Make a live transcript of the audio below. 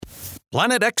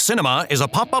Planet X Cinema is a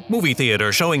pop-up movie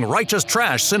theater showing righteous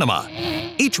trash cinema.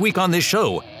 Each week on this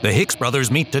show, the Hicks brothers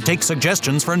meet to take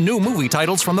suggestions for new movie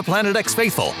titles from the Planet X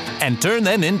faithful and turn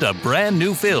them into brand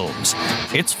new films.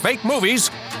 It's fake movies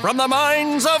from the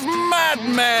minds of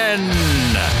madmen.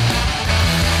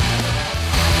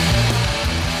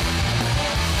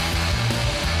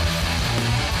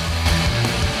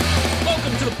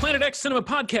 Welcome to the Planet X Cinema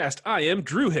Podcast. I am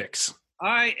Drew Hicks.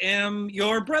 I am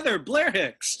your brother, Blair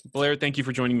Hicks. Blair, thank you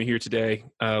for joining me here today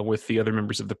with the other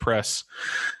members of the press.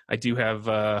 I do have,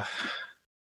 I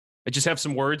just have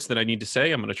some words that I need to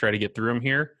say. I'm going to try to get through them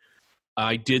here.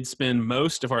 I did spend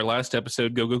most of our last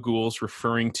episode, Go Go Ghouls,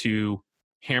 referring to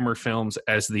Hammer films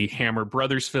as the Hammer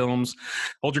Brothers films.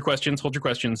 Hold your questions.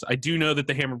 I do know that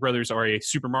the Hammer Brothers are a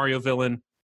Super Mario villain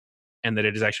and that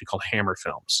it is actually called Hammer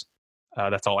films.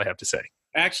 That's all I have to say.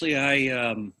 Actually,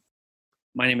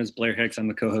 my name is Blair Hicks. I'm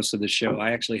the co-host of the show.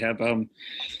 I actually have I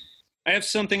have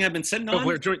something I've been sitting on.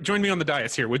 Blair, join me on the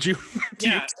dais here, would you? do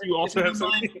you also have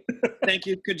something? Thank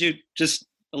you. Could you just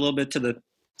a little bit to the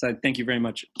side? Thank you very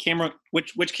much. Camera,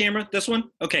 which camera? This one?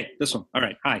 Okay, this one. All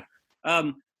right. Hi.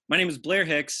 My name is Blair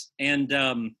Hicks, and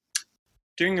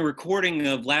during the recording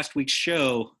of last week's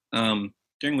show,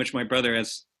 during which my brother,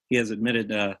 as he has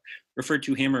admitted, referred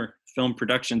to Hammer Film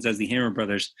Productions as the Hammer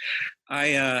Brothers,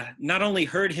 I not only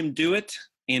heard him do it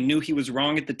and knew he was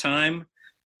wrong at the time,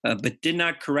 but did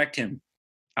not correct him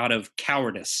out of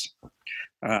cowardice.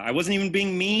 I wasn't even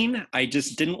being mean. I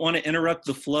just didn't want to interrupt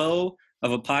the flow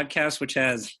of a podcast which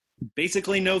has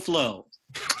basically no flow.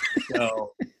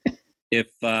 So if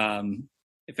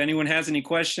anyone has any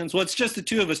questions, well, it's just the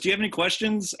two of us. Do you have any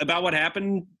questions about what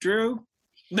happened, Drew?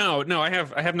 No, I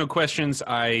have no questions.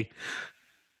 I'm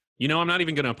not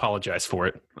even going to apologize for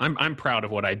it. I'm proud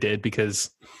of what I did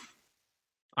because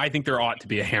I think there ought to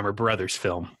be a Hammer Brothers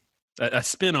film, a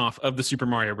spin-off of the Super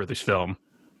Mario Brothers film,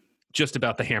 just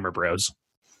about the Hammer Bros.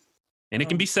 And it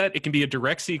can be a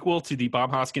direct sequel to the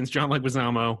Bob Hoskins, John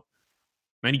Leguizamo,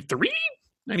 93,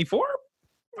 94?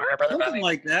 Something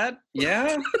like that.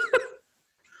 Yeah.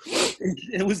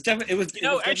 It was definitely.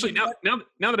 Actually, now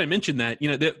that I mentioned that,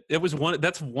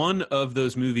 that's one of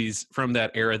those movies from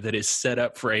that era that is set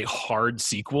up for a hard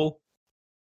sequel.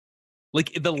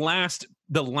 Like the last.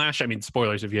 I mean,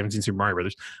 spoilers if you haven't seen Super Mario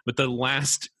Brothers, but the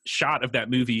last shot of that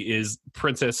movie is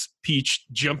Princess Peach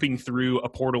jumping through a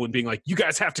portal and being like, "You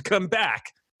guys have to come back,"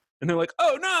 and they're like,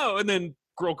 "Oh no!" And then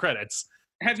roll credits.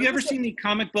 Have you ever seen the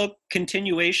comic book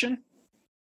continuation?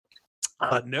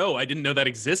 No, I didn't know that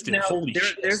existed. Now, Holy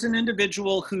shit. There's an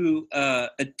individual who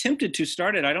attempted to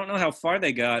start it. I don't know how far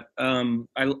they got.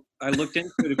 I looked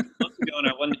into it a few months ago and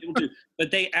I wasn't able to.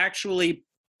 But they actually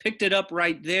picked it up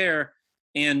right there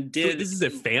and did. So this is a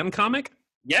fan comic?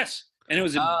 Yes. And it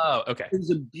was okay. It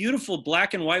was a beautiful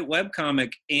black and white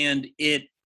webcomic, and it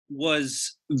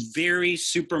was very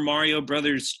Super Mario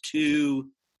Brothers 2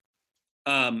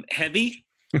 heavy.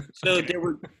 So okay.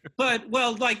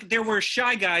 there were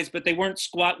Shy Guys, but they weren't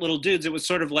squat little dudes. It was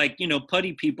sort of like,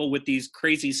 putty people with these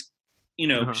crazy,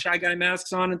 Shy Guy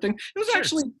masks on and things. It was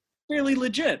actually fairly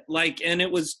legit. And it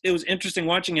was interesting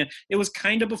watching it. It was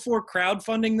kind of before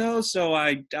crowdfunding though. So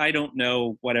I don't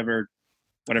know whatever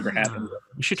happened.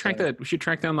 We should track that. We should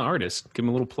track down the artist. Give him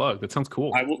a little plug. That sounds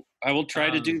cool. I will try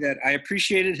to do that. I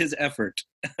appreciated his effort.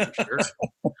 Sure.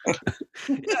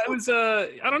 Yeah, it was.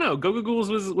 I don't know. Go Go Ghouls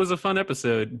was a fun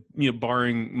episode.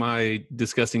 Barring my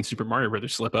disgusting Super Mario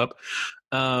Brothers slip up.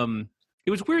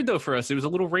 It was weird though for us. It was a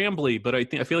little rambly, but I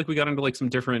feel like we got into like some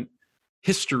different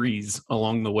histories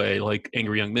along the way, like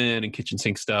Angry Young Men and kitchen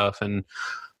sink stuff and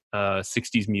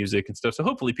 60s music and stuff. So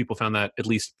hopefully people found that at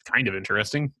least kind of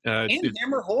interesting. And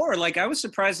Hammer horror. Like I was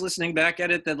surprised listening back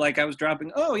at it that like I was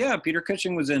dropping, oh yeah, Peter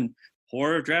Cushing was in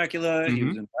Horror of Dracula. Mm-hmm. He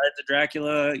was in Pirates of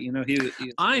Dracula.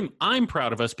 He I'm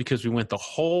proud of us because we went the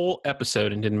whole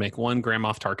episode and didn't make one Grand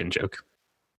Moff Tarkin joke.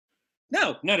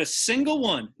 No, not a single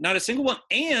one. Not a single one.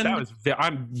 And that was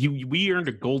we earned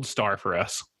a gold star for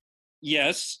us.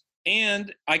 Yes.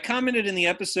 And I commented in the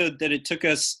episode that it took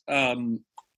us an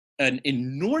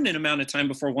inordinate amount of time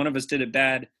before one of us did a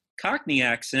bad Cockney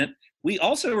accent. We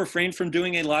also refrained from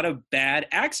doing a lot of bad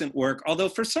accent work, although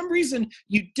for some reason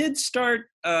you did start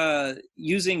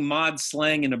using mod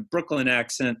slang in a Brooklyn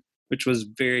accent, which was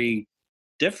very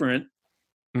different,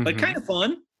 but kind of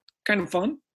fun. Kind of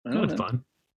fun.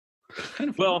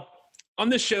 Well, on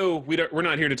this show, we're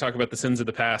not here to talk about the sins of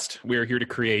the past. We're here to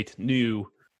create new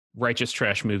righteous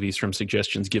trash movies from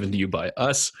suggestions given to you by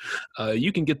us.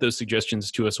 You can get those suggestions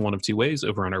to us one of two ways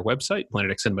over on our website,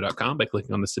 planetxcinema.com, by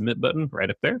clicking on the submit button right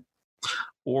up there.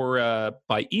 or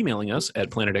by emailing us at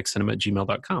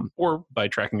planetxcinema@gmail.com, or by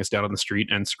tracking us down on the street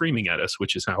and screaming at us,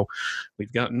 which is how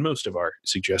we've gotten most of our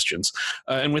suggestions.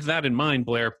 And with that in mind,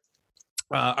 Blair,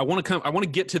 I want to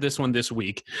get to this one this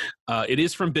week. It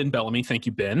is from Ben Bellamy. Thank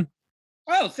you, Ben.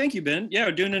 Oh, thank you, Ben. Yeah,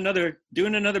 we're doing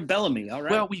another Bellamy. All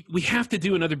right. Well, we have to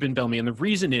do another Ben Bellamy, and the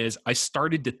reason is I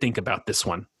started to think about this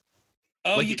one.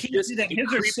 Oh, you can't do that.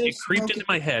 It creeped into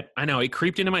my head. I know, it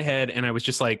creeped into my head, and I was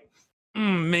just like,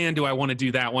 man, do I want to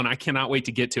do that one? I cannot wait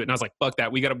to get to it. And I was like, fuck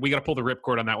that. We gotta pull the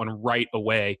ripcord on that one right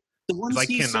away. The ones I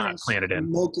cannot plan it in.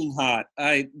 Smoking hot.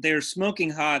 They're smoking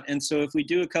hot, and so if we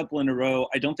do a couple in a row,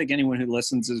 I don't think anyone who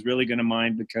listens is really going to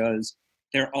mind because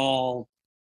they're all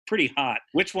pretty hot.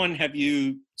 Which one have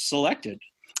you selected?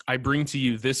 I bring to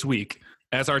you this week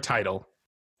as our title,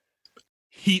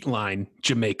 Heatline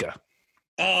Jamaica.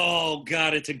 Oh,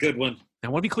 God, it's a good one. Now,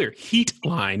 I want to be clear.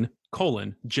 Heatline,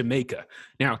 Jamaica.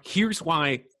 Now, here's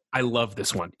why I love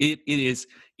this one.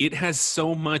 It has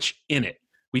so much in it.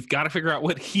 We've got to figure out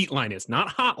what Heatline is. Not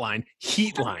hotline,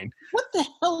 Heatline. What the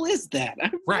hell is that?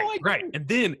 Right. And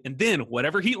then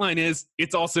whatever Heatline is,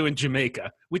 it's also in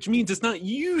Jamaica, which means it's not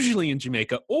usually in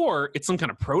Jamaica, or it's some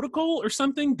kind of protocol or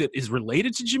something that is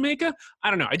related to Jamaica. I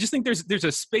don't know. I just think there's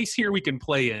a space here we can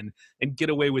play in and get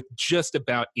away with just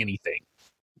about anything.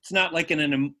 It's not like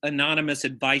an anonymous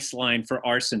advice line for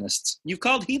arsonists. You've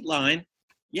called Heatline.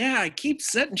 Yeah, I keep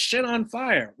setting shit on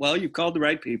fire. Well, you've called the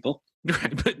right people.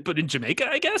 Right, but in Jamaica,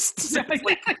 I guess. God,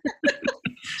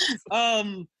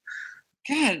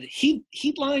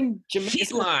 Heatline Jamaica.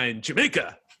 Heatline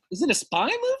Jamaica. Is it a spy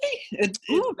movie?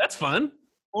 Ooh, that's fun.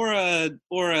 Or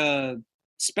a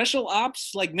special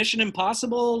ops like Mission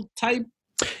Impossible type.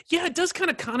 Yeah, it does kind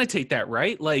of connotate that,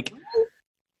 right? Like,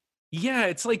 yeah,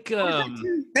 it's like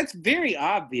that's very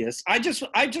obvious. I just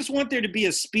want there to be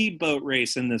a speedboat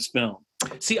race in this film.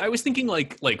 See, I was thinking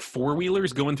like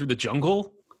four-wheelers going through the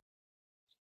jungle.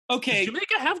 Okay. Does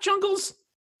Jamaica have jungles?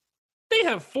 They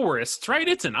have forests, right?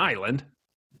 It's an island.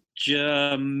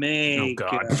 Jamaica.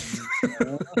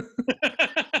 Oh, God.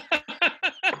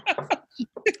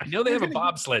 I know they have a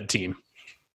bobsled team.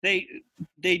 They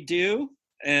do,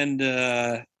 and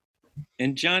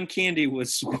John Candy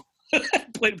was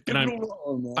played a pivotal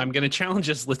role. I'm going to challenge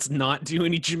us. Let's not do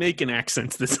any Jamaican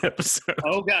accents this episode.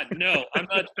 Oh, God, no. I'm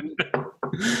not.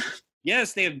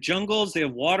 Yes, they have jungles, they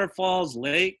have waterfalls,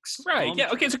 lakes. Right, yeah,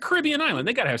 okay, it's a Caribbean island.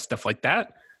 They got to have stuff like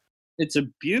that. It's a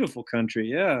beautiful country,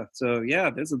 yeah. So,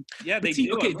 yeah, they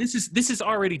do. Okay, this is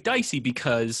already dicey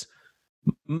because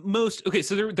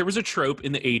so there was a trope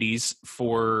in the 80s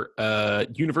for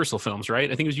Universal films,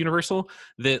 right? I think it was Universal,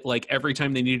 that like every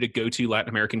time they needed to go to Latin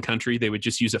American country, they would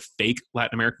just use a fake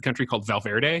Latin American country called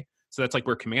Valverde. So that's like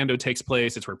where Commando takes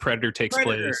place. It's where Predator takes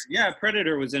place. Yeah,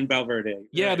 Predator was in Valverde. Right?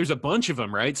 Yeah, there's a bunch of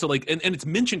them, right? So like, and it's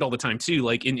mentioned all the time too.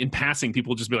 Like in passing,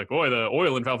 people just be like, "Oh, the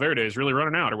oil in Valverde is really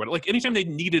running out," or what. Like anytime they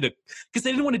needed because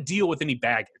they didn't want to deal with any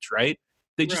baggage, right?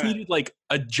 They just needed like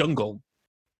a jungle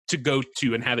to go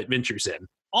to and have adventures in.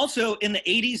 Also, in the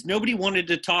 80s, nobody wanted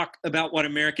to talk about what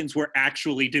Americans were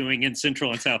actually doing in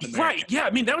Central and South America. Right? Yeah,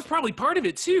 I mean that was probably part of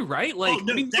it too, right? Like,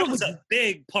 that was a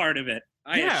big part of it.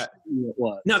 Yeah. It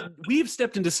was. Now, we've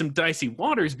stepped into some dicey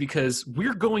waters because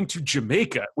we're going to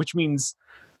Jamaica, which means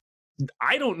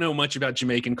I don't know much about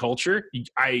Jamaican culture.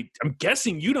 I'm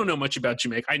guessing you don't know much about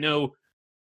Jamaica. I know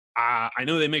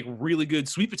they make really good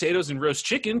sweet potatoes and roast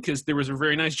chicken because there was a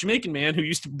very nice Jamaican man who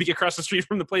used to be across the street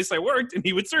from the place I worked, and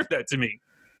he would serve that to me.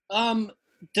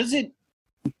 Does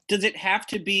it have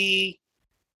to be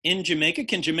in Jamaica?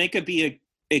 Can Jamaica be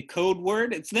a code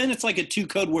word? It's like a 2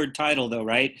 code word title though,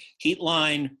 right?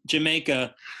 Heatline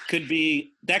Jamaica could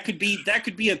be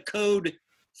a code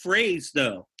phrase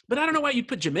though. But I don't know why you'd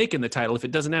put Jamaica in the title if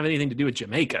it doesn't have anything to do with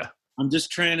Jamaica. I'm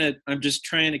just trying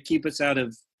to keep us out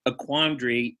of a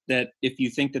quandary that if you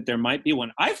think that there might be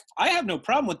one. I have no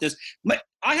problem with this. But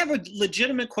I have a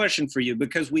legitimate question for you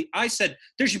because I said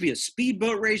there should be a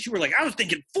speedboat race. You were like, I was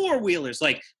thinking 4-wheelers.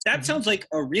 Like that sounds like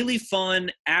a really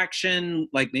fun action,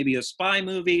 like maybe a spy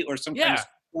movie or some kind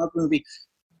of movie.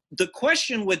 The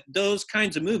question with those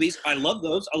kinds of movies, I love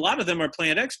those. A lot of them are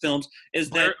Planet X films.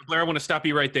 Blair, I want to stop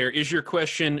you right there. Is your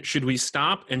question, should we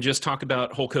stop and just talk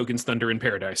about Hulk Hogan's Thunder in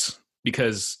Paradise?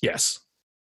 Because yes.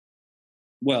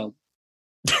 Well,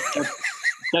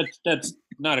 that's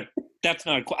not a.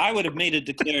 I would have made a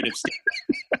declarative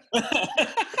statement.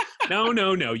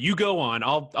 No. You go on.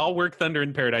 I'll work Thunder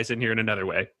in Paradise in here in another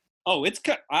way. Oh,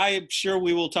 I'm sure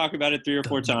we will talk about it 3 or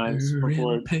 4 times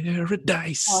before. In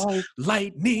Paradise,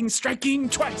 lightning striking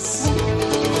twice. Thunder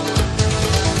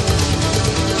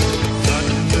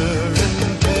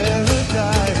in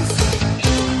paradise,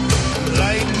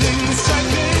 lightning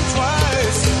striking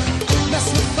twice.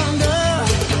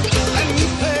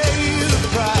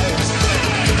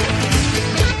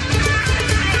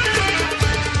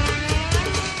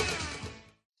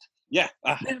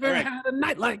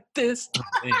 like this. Oh,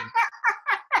 man.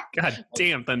 God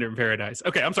damn, Thunder in Paradise.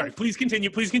 Okay, I'm sorry. Please continue.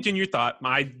 Please continue your thought.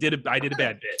 I did a bad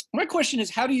bit. My question is,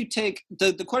 how do you take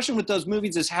the question with those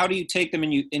movies is how do you take them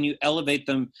and you elevate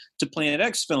them to Planet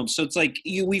X films? So it's like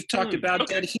we've talked about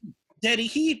Dead Heat. Dead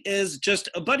Heat is just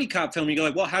a buddy cop film. You go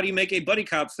like, well, how do you make a buddy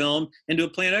cop film into a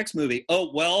Planet X movie? Oh,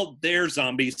 well, they're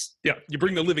zombies. Yeah, you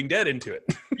bring the living dead into it.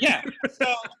 Yeah.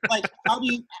 So, like, how do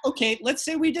you? Okay, let's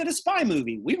say we did a spy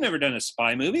movie. We've never done a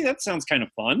spy movie. That sounds kind of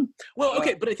fun. Well,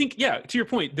 okay, but I think to your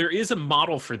point, there is a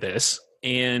model for this,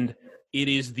 and it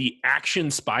is the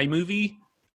action spy movie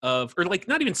or like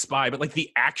not even spy, but like the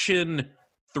action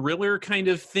thriller kind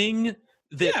of thing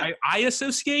that I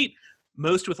associate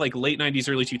most with like late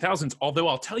 90s, early 2000s, although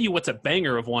I'll tell you what's a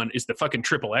banger of one is the fucking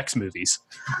Triple X movies.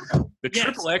 The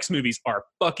Triple X movies are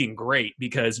fucking great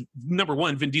because, number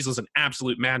one, Vin Diesel's an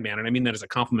absolute madman, and I mean that as a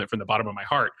compliment from the bottom of my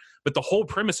heart. But the whole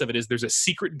premise of it is there's a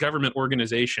secret government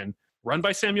organization run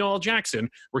by Samuel L. Jackson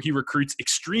where he recruits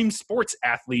extreme sports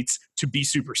athletes to be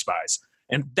super spies.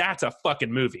 And that's a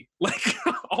fucking movie. Like,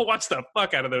 I'll watch the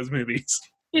fuck out of those movies.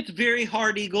 It's very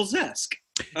Hard Eagles-esque.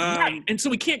 Right. And so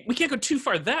we can't go too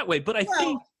far that way. But I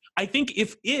think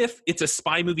if it's a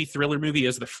spy movie, thriller movie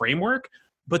as the framework,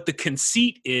 but the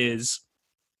conceit is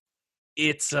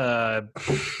it's I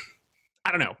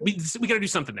don't know. We got to do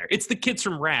something there. It's the kids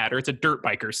from Rad, or it's a dirt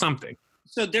bike or something.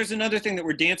 So there's another thing that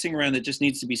we're dancing around that just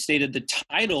needs to be stated. The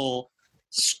title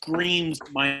screams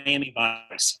Miami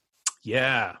Vice.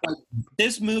 Yeah. Like,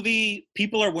 this movie,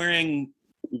 people are wearing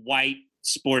white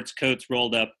sports coats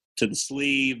rolled up to the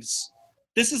sleeves.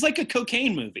 This is like a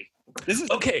cocaine movie. This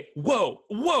is okay. Whoa,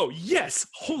 yes.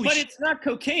 Holy But shit. it's not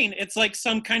cocaine. It's like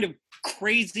some kind of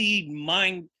crazy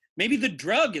mind. Maybe the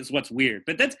drug is what's weird.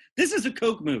 But this is a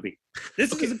coke movie.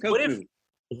 This is a coke movie.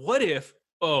 What if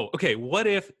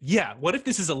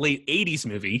this is a late 80s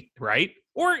movie, right?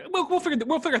 Or we'll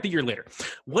figure out the year later.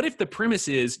 What if the premise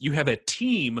is you have a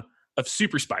team of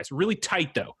super spies, really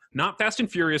tight though, not Fast and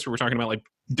Furious where we're talking about like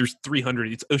there's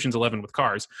 300, it's Ocean's 11 with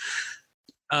cars.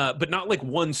 But not like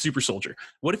one super soldier.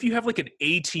 What if you have like an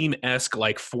A-Team-esque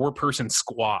like 4-person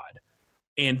squad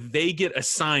and they get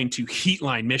assigned to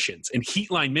heatline missions, and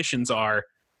heatline missions are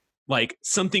like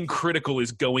something critical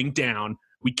is going down.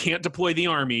 We can't deploy the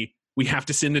army. We have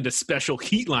to send in a special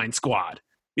heatline squad.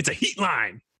 It's a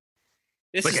heatline.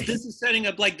 This is setting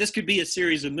up like this could be a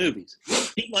series of movies.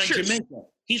 Heatline Jamaica.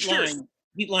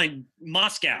 Heatline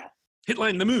Moscow.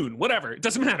 Heatline the moon. Whatever. It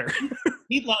doesn't matter.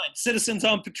 Heatline Citizens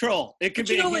on Patrol. It could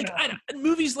be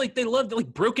movies like they loved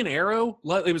like Broken Arrow.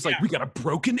 It was like we got a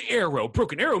broken arrow.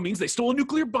 Broken arrow means they stole a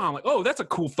nuclear bomb. Like, oh, that's a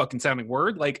cool fucking sounding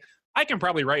word. Like I can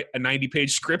probably write a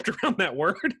 90-page script around that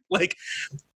word. Like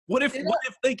what if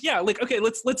okay,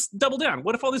 let's double down.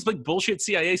 What if all this like bullshit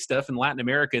CIA stuff in Latin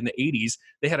America in the 80s,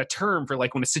 they had a term for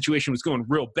like when a situation was going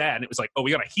real bad and it was like, oh, we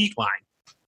got a heat line.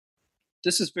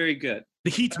 This is very good.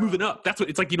 The heat's moving up. That's what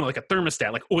it's like, like a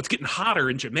thermostat. Like, oh, it's getting hotter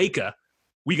in Jamaica.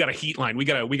 We got a heat line. We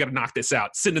gotta knock this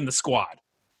out. Send in the squad.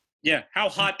 Yeah. How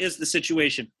hot is the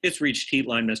situation? It's reached heat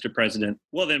line, Mr. President.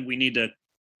 Well, then we need to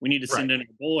send in our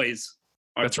boys.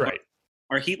 That's right.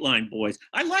 Our heat line boys.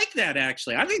 I like that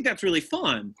actually. I think that's really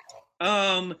fun.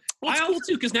 Well, it's cool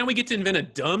too because now we get to invent a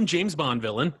dumb James Bond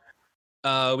villain.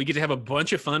 We get to have a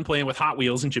bunch of fun playing with Hot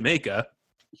Wheels in Jamaica.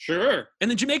 Sure. And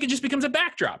then Jamaica just becomes a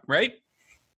backdrop, right?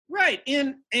 Right.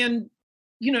 And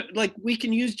like we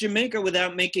can use Jamaica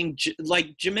without making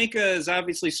like Jamaica is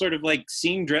obviously sort of like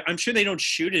scene. I'm sure they don't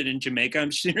shoot it in Jamaica. I'm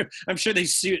sure they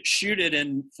shoot it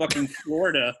in fucking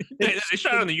Florida. They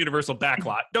shot it on the Universal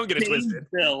backlot. Don't get it twisted.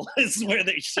 Gainesville is where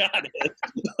they shot it.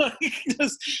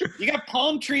 You got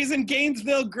palm trees in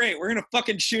Gainesville. Great. We're gonna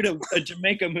fucking shoot a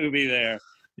Jamaica movie there.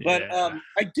 But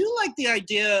I do like the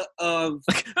idea of.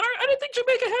 I didn't think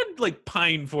Jamaica had like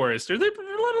pine forest. Are there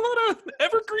a lot of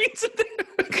evergreens in there?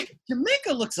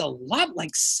 Jamaica looks a lot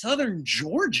like southern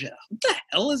Georgia. What the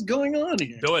hell is going on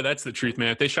here? Boy, that's the truth, man.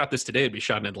 If they shot this today, it'd be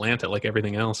shot in Atlanta like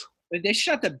everything else. They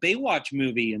shot the Baywatch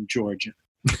movie in Georgia.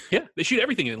 Yeah, they shoot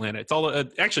everything in Atlanta. It's all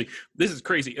actually. This is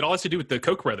crazy. It all has to do with the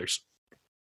Koch brothers.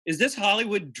 Is this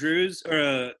Hollywood Drew's?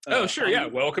 Oh, sure, yeah.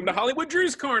 Welcome to Hollywood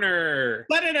Drew's Corner.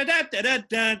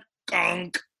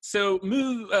 So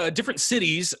different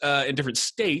cities in different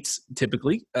states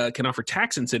typically can offer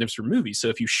tax incentives for movies. So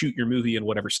if you shoot your movie in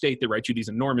whatever state, they write you these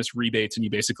enormous rebates and you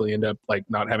basically end up like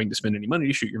not having to spend any money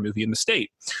to shoot your movie in the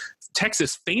state.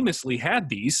 Texas famously had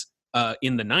these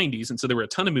in the 90s. And so there were a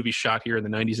ton of movies shot here in the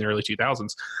 90s and early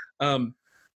 2000s.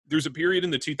 There's a period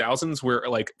in the 2000s where,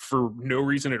 like, for no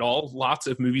reason at all, lots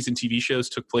of movies and TV shows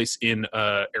took place in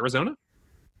Arizona.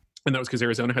 And that was because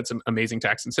Arizona had some amazing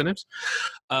tax incentives.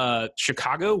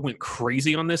 Chicago went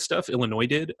crazy on this stuff. Illinois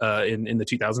did in the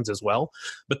 2000s as well.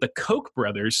 But the Koch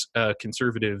brothers,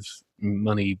 conservative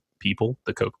money people,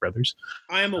 the Koch brothers.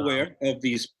 I am aware of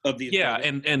these. Yeah,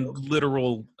 and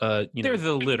literal. They're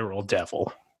the literal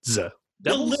devil. The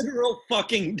literal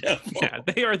fucking devil. Yeah,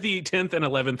 they are the 10th and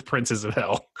 11th princes of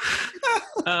hell.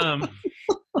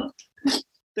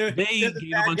 They're the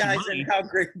bad guys, and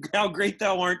how great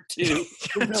thou art too.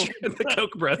 The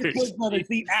Koch brothers.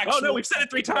 Oh no, we've said it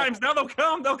 3 times. Now they'll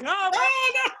come. Oh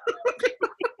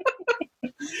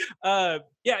no.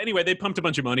 Anyway, they pumped a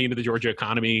bunch of money into the Georgia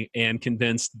economy and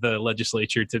convinced the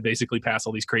legislature to basically pass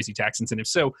all these crazy tax incentives.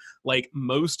 So, like,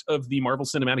 most of the Marvel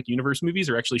Cinematic Universe movies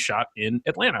are actually shot in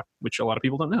Atlanta, which a lot of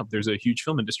people don't know. There's a huge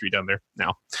film industry down there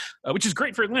now, which is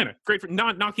great for Atlanta. Great for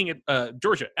not knocking at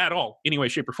Georgia at all, any way,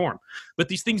 shape, or form. But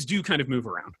these things do kind of move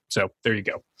around. So there you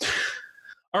go.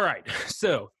 All right.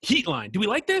 So Heatline. Do we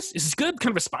like this? Is this good?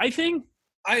 Kind of a spy thing?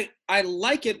 I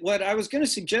like it. What I was going to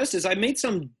suggest is I made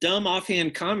some dumb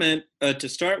offhand comment to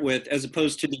start with, as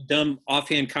opposed to the dumb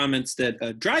offhand comments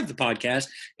that drive the podcast.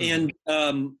 And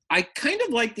I kind of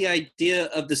like the idea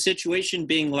of the situation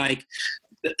being like,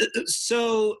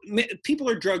 so people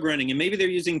are drug running, and maybe they're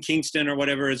using Kingston or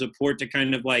whatever as a port to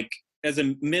kind of like, as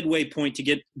a midway point to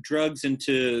get drugs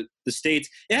into the States.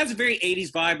 It has a very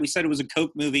 80s vibe. We said it was a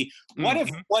Coke movie. What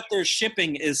if what they're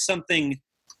shipping is something...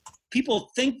 People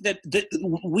think that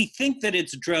we think that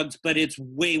it's drugs, but it's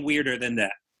way weirder than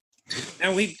that.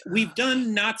 And we've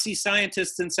done Nazi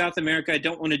scientists in South America. I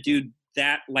don't want to do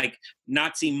that, like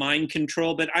Nazi mind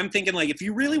control, but I'm thinking, like, if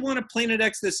you really want to Planet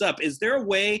X this up, is there a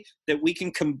way that we can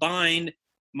combine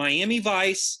Miami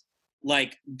Vice,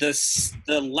 like the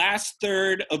last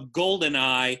third of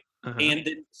GoldenEye, and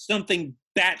something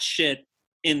batshit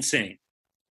insane?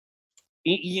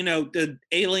 The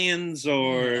aliens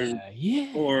or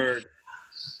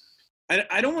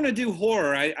I don't want to do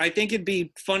horror. I think it'd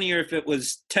be funnier if it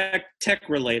was tech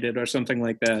related or something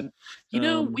like that.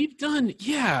 We've done,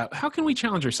 how can we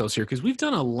challenge ourselves here? Because we've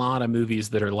done a lot of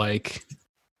movies that are like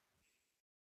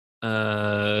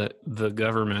the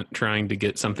government trying to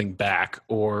get something back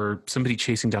or somebody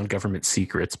chasing down government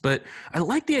secrets. But I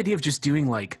like the idea of just doing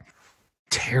like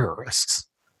terrorists.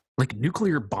 Like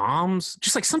nuclear bombs,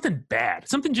 just like something bad,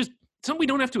 something we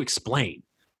don't have to explain.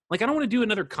 Like, I don't want to do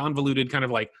another convoluted kind of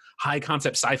like high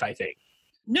concept sci-fi thing.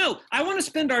 No, I want to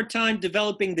spend our time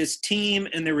developing this team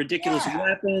and their ridiculous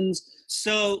weapons.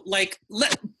 So, like,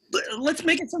 let's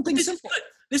make it something simple.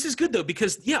 This is good though,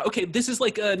 because this is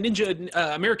like a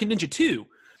American Ninja 2,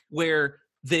 where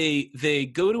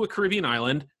they go to a Caribbean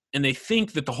island and they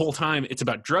think that the whole time it's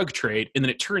about drug trade, and then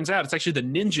it turns out it's actually the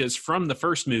ninjas from the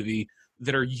first movie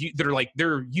that are like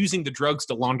they're using the drugs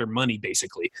to launder money,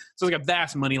 basically. So it's like a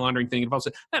vast money laundering thing involved.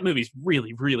 That movie's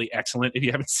really, really excellent. If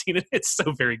you haven't seen it, it's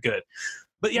so very good.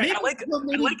 But yeah,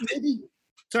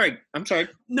 Sorry, I'm sorry.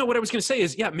 No, what I was going to say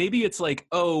is, maybe it's like,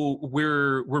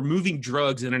 we're moving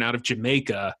drugs in and out of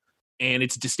Jamaica, and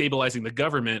it's destabilizing the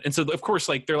government. And so of course,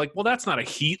 like they're like, well, that's not a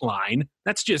heat line.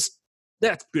 That's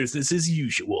business as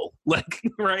usual. Like,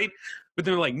 right? But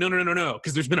they're like, no,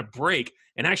 because there's been a break,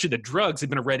 and actually the drugs have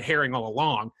been a red herring all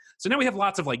along. So now we have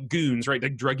lots of like goons, right?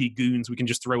 Like druggy goons we can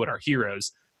just throw at our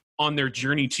heroes on their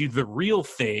journey to the real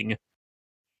thing,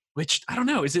 which I don't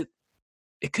know.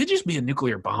 It could just be a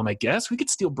nuclear bomb, I guess. We could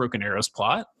steal Broken Arrow's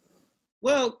plot.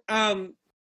 Well,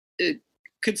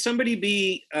 could somebody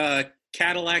be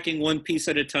Cadillacing one piece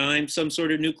at a time, some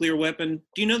sort of nuclear weapon?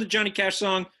 Do you know the Johnny Cash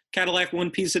song, Cadillac one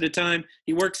piece at a time?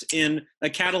 He works in a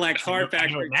Cadillac car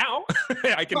factory. Now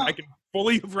I can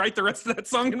fully write the rest of that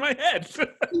song in my head.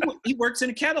 He works in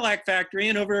a Cadillac factory,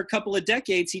 and over a couple of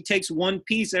decades, he takes one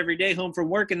piece every day home from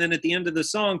work, and then at the end of the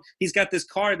song, he's got this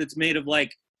car that's made of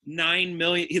like 9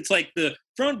 million. It's like the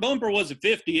front bumper was a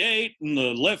 58, and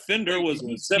the left fender was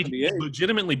a 78. Did he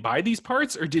legitimately buy these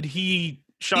parts, or did he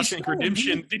Shawshank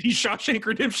Redemption? Did he Shawshank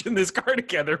Redemption this car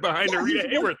together behind a Rita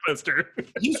Hayworth poster?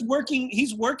 He's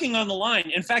working on the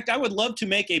line. In fact, I would love to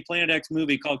make a Planet X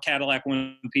movie called Cadillac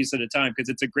One Piece at a Time, because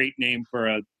it's a great name for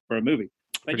a movie.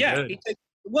 But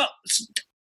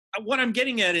what I'm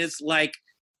getting at is like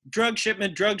drug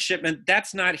shipment.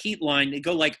 That's not heat line. They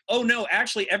go like, oh no,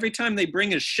 actually, every time they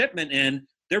bring a shipment in,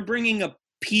 they're bringing a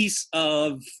piece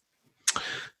of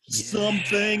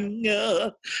something.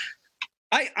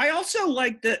 I also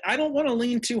like that. I don't want to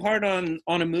lean too hard on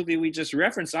a movie we just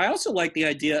referenced. I also like the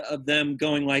idea of them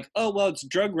going like, oh, well, it's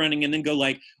drug running, and then go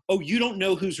like, oh, you don't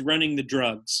know who's running the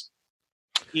drugs.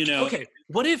 Okay,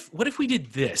 what if we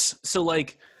did this? So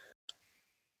like,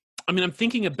 I mean, I'm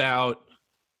thinking about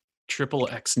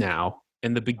XXX now,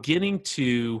 and the beginning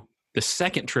to the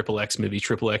second Triple X movie,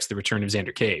 Triple X: The Return of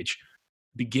Xander Cage,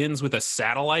 begins with a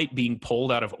satellite being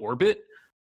pulled out of orbit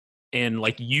and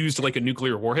like used like a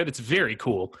nuclear warhead. It's very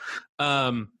cool.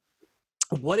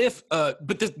 What if?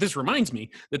 But this reminds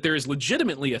me that there is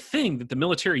legitimately a thing that the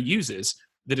military uses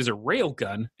that is a rail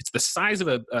gun. It's the size of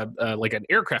a like an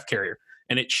aircraft carrier,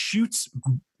 and it shoots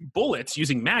bullets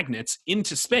using magnets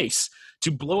into space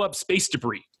to blow up space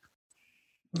debris.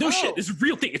 No shit, it's a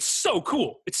real thing. It's so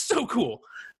cool. It's so cool.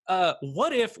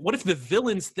 What if the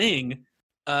villain's thing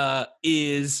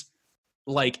is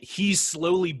like he's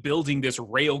slowly building this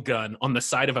rail gun on the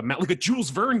side of a mountain, like a Jules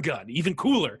Verne gun, even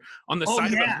cooler, on the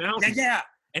side of a mountain. Yeah.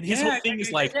 And his whole thing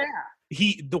is like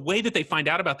the way that they find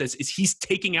out about this is he's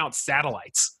taking out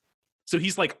satellites. So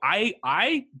he's like,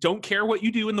 I don't care what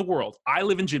you do in the world. I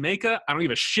live in Jamaica. I don't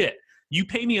give a shit. You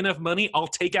pay me enough money, I'll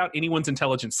take out anyone's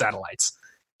intelligence satellites.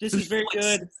 This is very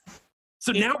good.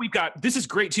 So now we've got, this is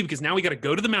great too, because now we got to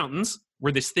go to the mountains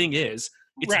where this thing is.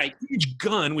 It's a huge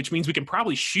gun, which means we can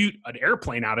probably shoot an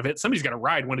airplane out of it. Somebody's got to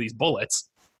ride one of these bullets.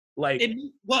 Like,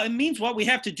 it means what we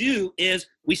have to do is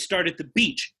we start at the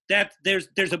beach. That there's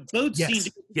a boat scene to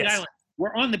get to the island.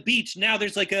 We're on the beach now.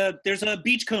 There's a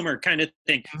beachcomber kind of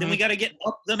thing. Then we got to get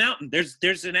up the mountain.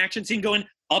 There's an action scene going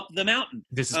up the mountain.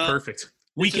 This is perfect.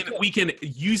 We can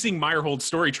using Meyerhold's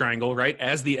story triangle, right?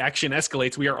 As the action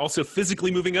escalates, we are also physically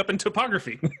moving up in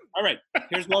topography. All right.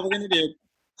 Here's what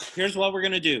we're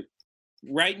gonna do.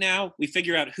 Right now, we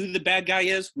figure out who the bad guy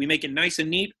is. We make it nice and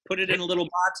neat. Put it in a little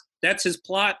box. That's his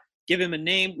plot. Give him a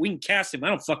name. We can cast him. I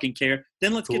don't fucking care.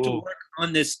 Then let's get to work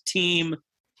on this team,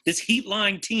 this heat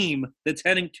line team that's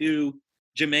heading to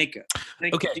Jamaica.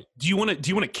 Okay. Do you want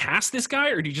to cast this guy,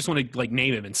 or do you just want to like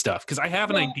name him and stuff? Because I have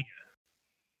an idea.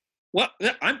 Well,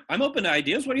 I'm open to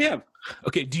ideas. What do you have?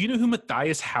 Okay. Do you know who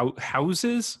Matthias House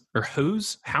is, or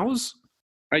House?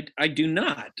 I do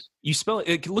not. You spell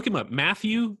it. Look him up.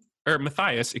 Matthias, and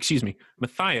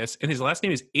his last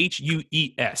name is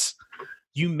Hues.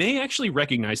 You may actually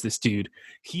recognize this dude.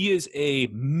 He is a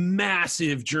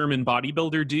massive German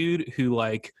bodybuilder dude who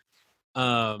like he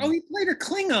played a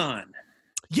Klingon.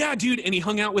 Yeah, dude, and he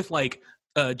hung out with like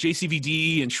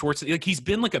JCVD and Schwartz. Like he's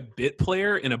been like a bit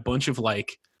player in a bunch of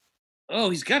like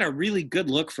he's got a really good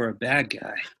look for a bad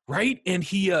guy. Right? And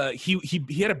he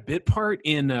had a bit part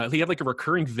in he had like a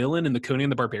recurring villain in the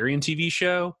Conan the Barbarian TV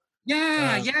show.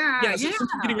 Yeah. So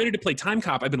since I'm getting ready to play Time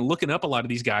Cop, I've been looking up a lot of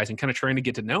these guys and kind of trying to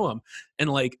get to know them. And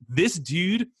like this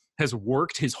dude has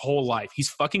worked his whole life. He's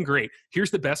fucking great.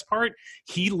 Here's the best part.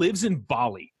 He lives in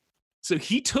Bali. So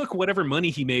he took whatever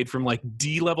money he made from like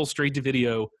D-level straight to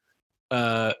video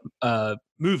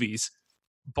movies,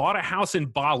 bought a house in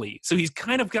Bali. So he's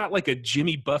kind of got like a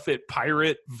Jimmy Buffett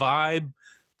pirate vibe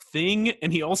thing.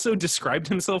 And he also described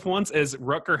himself once as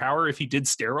Rutger Hauer if he did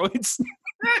steroids.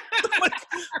 Like,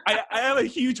 I have a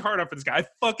huge heart up for this guy. I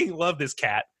fucking love this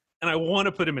cat, and I want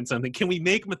to put him in something. Can we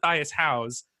make Matthias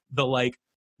House the like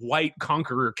white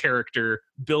conqueror character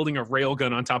building a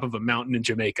railgun on top of a mountain in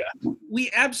Jamaica? We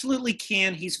absolutely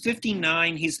can. He's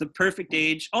 59. He's the perfect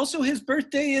age. Also, his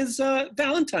birthday is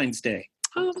Valentine's Day.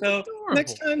 Oh, so adorable.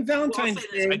 Next time, Valentine's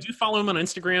Day. I do follow him on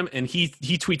Instagram, and he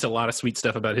tweets a lot of sweet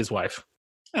stuff about his wife.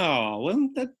 Oh, well,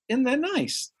 isn't that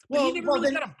nice? Well, he never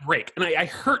really got a break, and I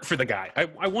hurt for the guy.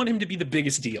 I want him to be the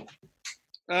biggest deal.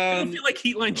 I don't feel like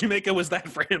Heatline Jamaica was that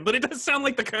for him, but it does sound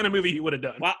like the kind of movie he would have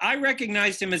done. Well, I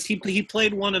recognized him as he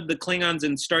played one of the Klingons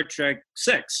in Star Trek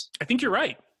 6. I think you're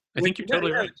right. I think you're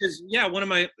totally right. One of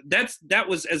my that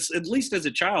was at least as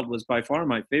a child was by far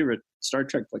my favorite Star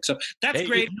Trek flick. So that's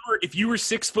great. If you were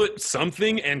 6 foot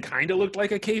something and kind of looked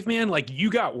like a caveman, like you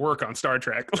got work on Star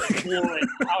Trek.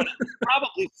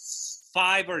 Probably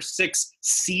 5 or 6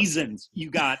 seasons you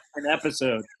got an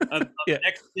episode of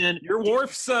Next Gen. Your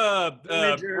Worf's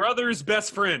brother's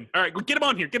best friend. All right, get him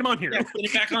on here. Yeah,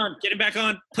 get him back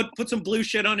on. Put some blue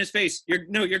shit on his face.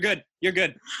 You're good.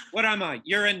 What am I?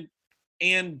 You're an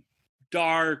Andarlian.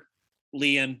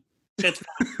 That's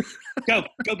fine.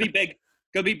 Go be big.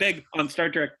 Go be big on Star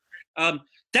Trek.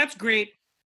 That's great.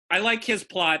 I like his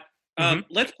plot.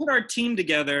 Let's put our team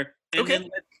together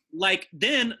and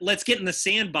then let's get in the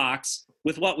sandbox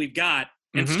with what we've got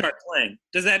and start playing.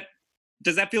 Does that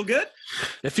feel good?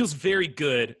 That feels very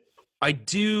good. I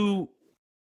do,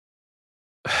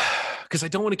 because I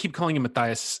don't want to keep calling him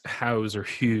Matthias House or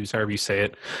Hughes, however you say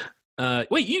it.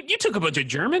 Wait, you took a bunch of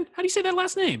German? How do you say that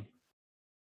last name?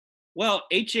 Well,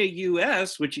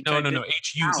 Haus, which you no,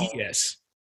 Hues.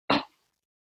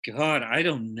 God, I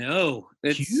don't know.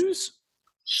 Hughes?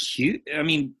 I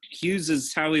mean, Hughes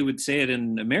is how we would say it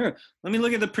in America. Let me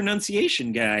look at the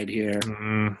pronunciation guide here.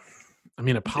 I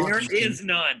mean, There apologies. is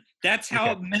none. That's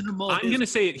how minimal. I'm going to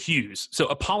say it Hughes. So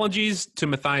apologies to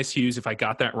Matthias Hughes if I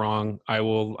got that wrong. I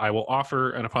will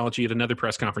offer an apology at another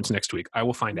press conference next week. I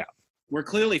will find out. We're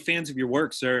clearly fans of your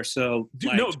work, sir. So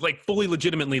fully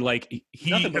legitimately, like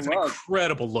he has an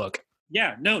incredible look.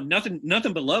 Yeah, no, nothing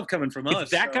but love coming from us. If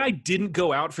that guy didn't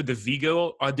go out for the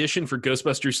Vigo audition for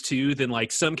Ghostbusters 2, then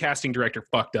like some casting director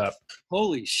fucked up.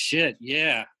 Holy shit,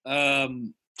 yeah.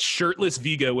 Shirtless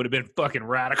Vigo would have been fucking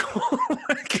radical.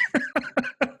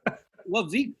 Well,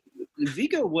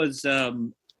 Vigo was,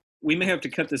 we may have to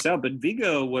cut this out, but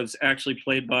Vigo was actually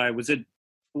played by, it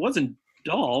wasn't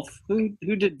Dolph. Who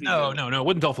did Vigo? No, it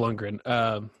wasn't Dolph Lundgren.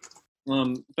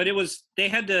 But it was they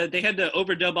had to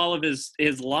overdub all of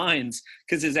his lines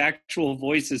because his actual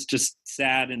voice is just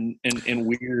sad and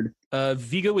weird.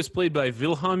 Vigo was played by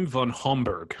Wilhelm von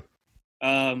Homburg,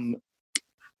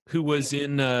 who was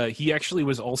in. He actually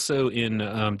was also in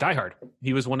Die Hard.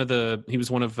 He was one of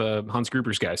Hans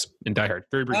Gruber's guys in Die Hard.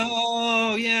 Very briefly.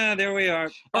 Oh yeah, there we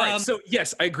are. All right, so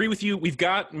yes, I agree with you. We've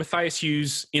got Matthias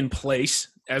Hughes in place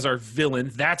as our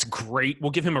villain. That's great.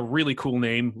 We'll give him a really cool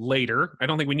name later. I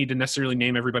don't think we need to necessarily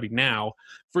name everybody now.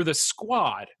 For the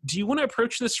squad, do you want to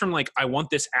approach this from like, I want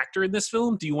this actor in this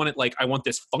film? Do you want it like, I want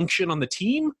this function on the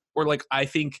team? Or like, I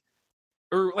think,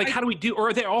 or like, how do we do, or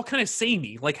are they all kind of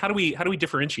samey? Like, how do we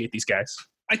differentiate these guys?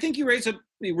 I think you raise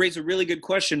a really good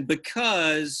question,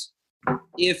 because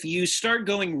if you start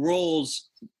going roles,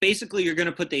 basically you're going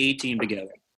to put the A-team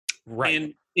together. Right.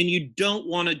 And you don't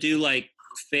want to do like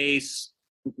Face,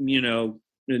 and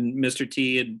Mr.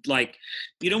 T, and like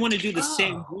you don't want to do the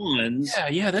same ones.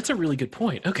 Yeah, that's a really good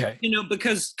point. Okay.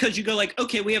 Because you go like,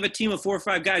 okay, we have a team of 4 or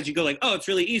 5 guys. You go like, oh, it's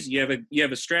really easy. You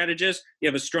have a strategist, you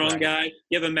have a strong guy,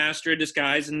 you have a master of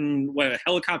disguise, and a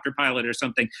helicopter pilot or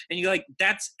something. And you're like,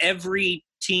 that's every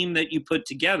team that you put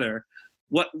together.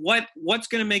 What's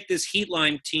going to make this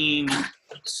Heatline team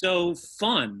so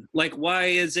fun? Like,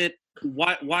 why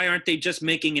aren't they just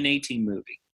making an A-team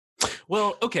movie?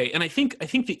 Well, okay, and I think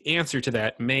the answer to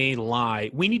that may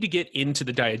lie. We need to get into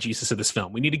the diegesis of this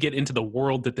film. We need to get into the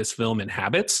world that this film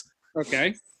inhabits.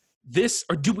 Okay.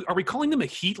 Are we calling them a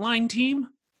Heatline team,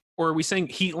 or are we saying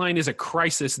Heatline is a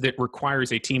crisis that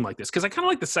requires a team like this? Because I kind of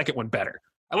like the second one better.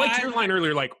 I liked your line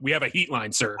earlier, like, we have a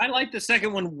Heatline, sir. I like the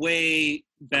second one way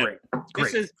better.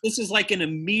 Great. This is like an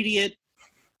immediate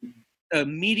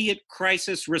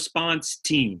crisis response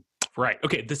team. Right.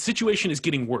 Okay. The situation is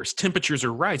getting worse. Temperatures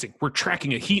are rising. We're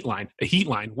tracking a heat line. A heat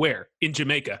line where? In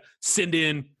Jamaica. Send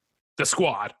in the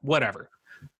squad. Whatever.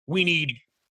 We need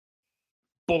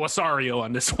Bolisario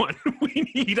on this one.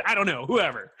 We need, I don't know,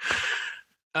 whoever.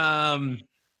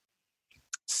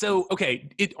 So, okay.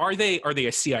 Are they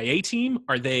a CIA team?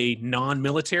 Are they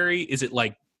non-military? Is it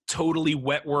like totally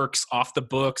wet works, off the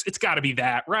books? It's got to be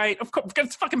that, right? Of course,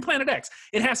 it's fucking Planet X.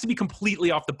 It has to be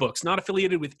completely off the books, not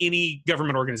affiliated with any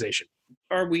government organization.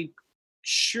 Are we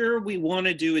sure we want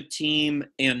to do a team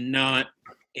and not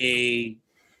a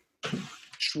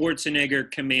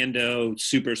Schwarzenegger commando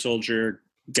super soldier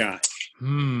guy?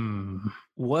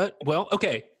 What? Well,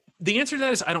 okay. The answer to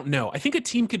that is I don't know. I think a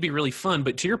team could be really fun,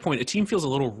 but to your point, a team feels a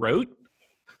little rote.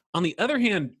 On the other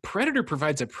hand, Predator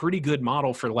provides a pretty good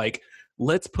model for like,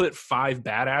 let's put 5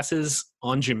 badasses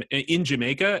in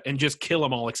Jamaica and just kill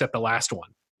them all except the last one.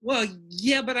 Well,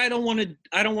 yeah, but I don't want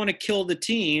to kill the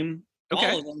team.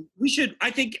 Okay. All of them. We should. I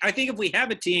think if we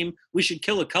have a team, we should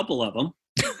kill a couple of them.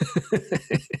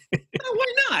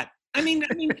 Why not? I mean,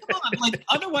 come on. Like,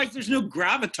 otherwise, there's no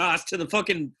gravitas to the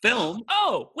fucking film.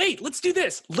 Oh, wait. Let's do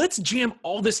this. Let's jam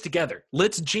all this together.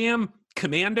 Let's jam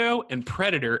Commando and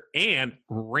Predator and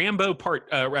Rambo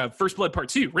First Blood Part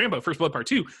 2, Rambo First Blood Part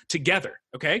 2 together,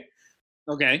 okay?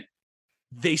 Okay.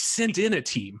 They sent in a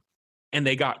team and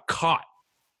they got caught.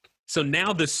 So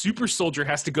now the super soldier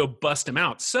has to go bust him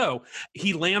out. So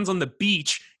he lands on the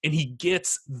beach and he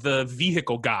gets the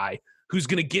vehicle guy who's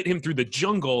going to get him through the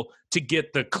jungle to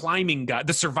get the climbing guy,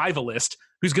 the survivalist,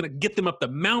 who's going to get them up the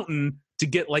mountain to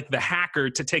get like the hacker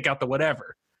to take out the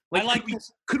whatever. Like,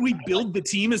 could we build the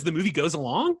team as the movie goes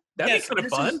along? That'd be kind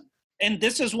of fun. And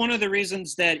this is one of the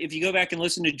reasons that if you go back and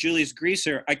listen to Julius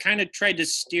Greaser, I kind of tried to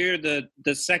steer the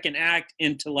second act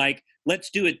into like, let's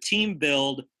do a team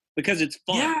build because it's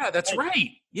fun. Yeah, that's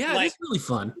right. Yeah, like, it's really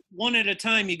fun. One at a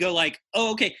time, you go like,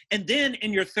 oh, okay. And then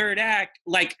in your third act,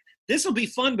 like, this will be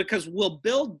fun because we'll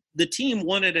build the team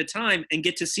one at a time and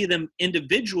get to see them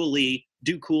individually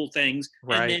do cool things.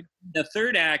 Right. And then the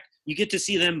third act, you get to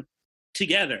see them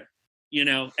together,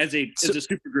 as a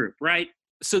super group, right?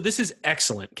 So this is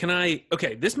excellent.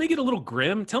 This may get a little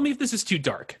grim. Tell me if this is too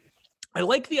dark. I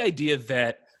like the idea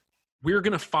that we're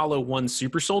going to follow one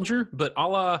super soldier, but a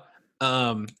la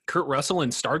Kurt Russell in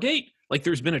Stargate. Like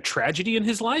there's been a tragedy in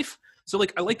his life. So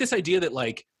like I like this idea that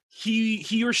like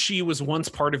he or she was once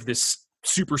part of this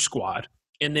super squad,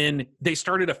 and then they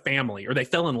started a family or they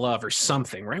fell in love or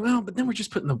something, right? Well, but then we're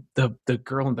just putting the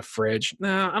girl in the fridge.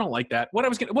 No, I don't like that. What I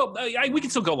was gonna we can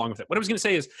still go along with it. What I was gonna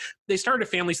say is they started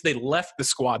a family, so they left the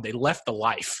squad, they left the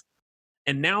life,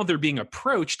 and now they're being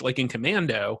approached like in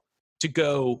Commando to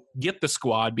go get the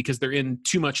squad because they're in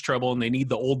too much trouble and they need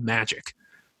the old magic.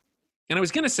 And I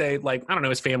was going to say, like, I don't know,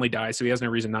 his family dies, so he has no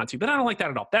reason not to. But I don't like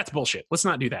that at all. That's bullshit. Let's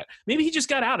not do that. Maybe he just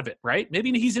got out of it, right?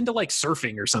 Maybe he's into, like,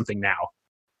 surfing or something now.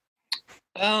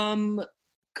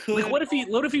 Like, what if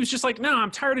he was just like, no, I'm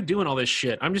tired of doing all this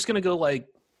shit. I'm just going to go, like,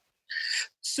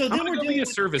 so then we're dealing with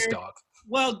a service dog.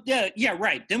 Well, yeah,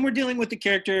 right. Then we're dealing with the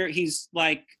character. He's,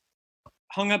 like,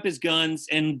 hung up his guns.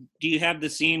 And do you have the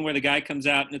scene where the guy comes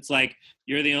out and it's like,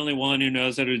 you're the only one who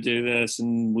knows how to do this,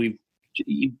 and the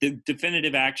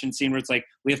definitive action scene where it's like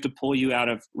we have to pull you out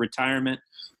of retirement.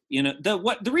 You know,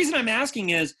 the reason I'm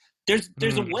asking is there's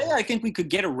a way I think we could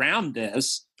get around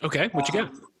this. Okay, what you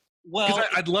got? Well,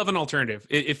 I'd love an alternative.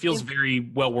 It feels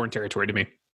very well-worn territory to me.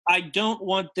 I don't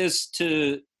want this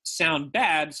to sound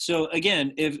bad. So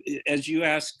again, if as you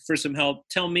ask for some help,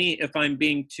 tell me if I'm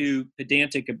being too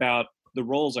pedantic about the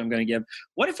roles I'm going to give.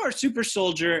 What if our super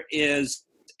soldier is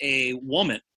a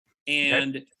woman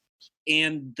and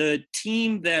the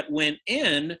team that went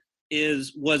in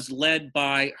was led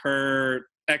by her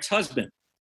ex-husband?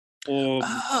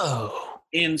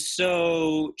 And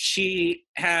so she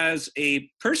has a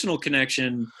personal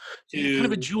connection to kind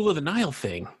of a Jewel of the Nile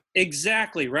thing.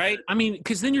 Exactly, right? I mean,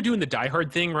 because then you're doing the Die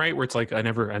Hard thing, right? Where it's like, I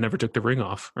never took the ring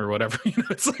off or whatever. You know,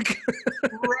 it's like,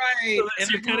 right. So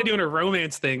and you're kind of doing a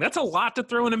romance thing. That's a lot to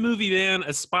throw in a movie, man.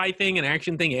 A spy thing, an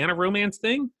action thing, and a romance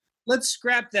thing. Let's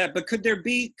scrap that. But could there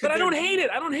be? But I don't hate it.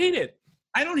 I don't hate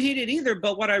it either.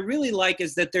 But what I really like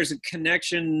is that there's a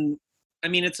connection. I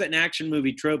mean, it's an action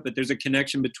movie trope, but there's a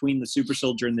connection between the super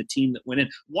soldier and the team that went in.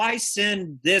 Why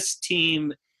send this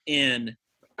team in?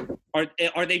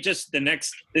 Are they just the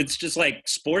next? It's just like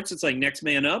sports. It's like next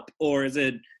man up, or is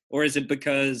it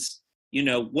because you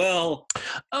know? Well,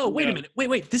 wait a minute.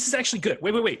 Wait. This is actually good.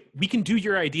 Wait. We can do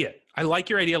your idea. I like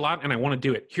your idea a lot, and I want to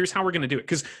do it. Here's how we're going to do it.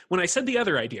 Because when I said the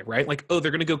other idea, right? Like, they're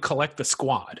going to go collect the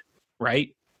squad,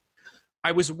 right?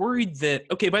 I was worried that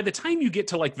by the time you get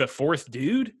to like the fourth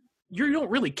dude, you don't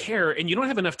really care, and you don't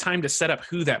have enough time to set up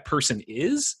who that person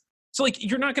is. So, like,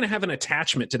 you're not going to have an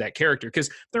attachment to that character because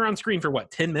they're on screen for,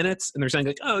 10 minutes? And they're saying,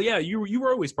 like, oh, yeah, you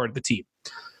were always part of the team.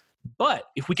 But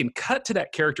if we can cut to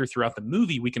that character throughout the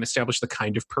movie, we can establish the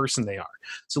kind of person they are.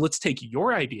 So let's take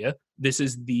your idea. This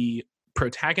is the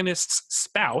protagonist's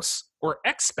spouse or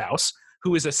ex-spouse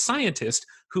who is a scientist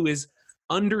who is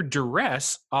under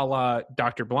duress, a la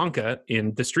Dr. Blanca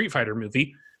in the Street Fighter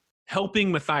movie,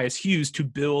 helping Matthias Hughes to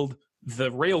build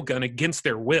the railgun against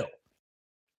their will.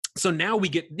 So now we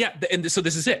get, and so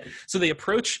this is it. So they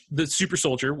approach the super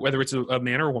soldier, whether it's a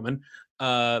man or a woman,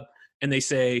 and they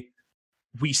say,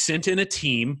 we sent in a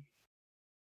team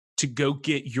to go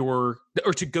get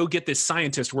this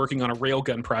scientist working on a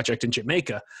railgun project in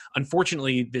Jamaica.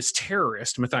 Unfortunately, this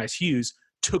terrorist, Matthias Hughes,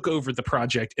 took over the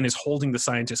project and is holding the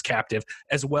scientist captive,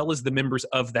 as well as the members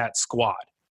of that squad.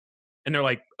 And they're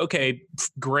like, okay,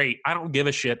 great. I don't give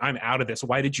a shit. I'm out of this.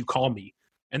 Why did you call me?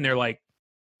 And they're like,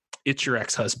 it's your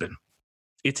ex-husband.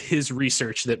 It's his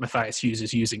research that Matthias Hughes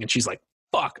is using. And she's like,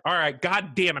 fuck, all right,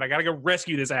 god damn it, I gotta go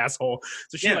rescue this asshole.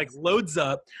 So she loads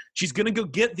up. She's gonna go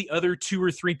get the other 2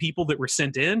 or 3 people that were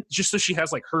sent in, just so she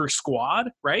has like her squad,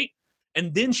 right?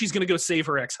 And then she's gonna go save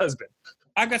her ex-husband.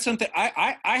 I've got something.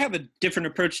 I have a different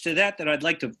approach to that I'd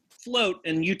like to float,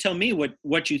 and you tell me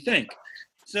what you think.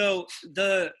 So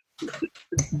the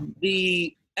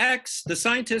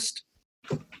scientist.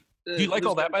 Do you like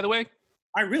all that, by the way?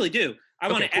 I really do. I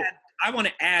want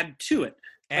to add to it.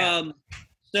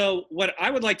 So what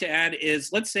I would like to add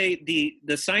is, let's say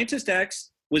the scientist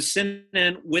X was sent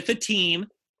in with a team,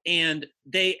 and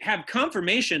they have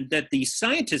confirmation that the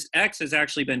scientist X has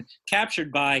actually been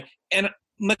captured by, and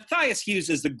Matthias Hughes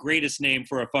is the greatest name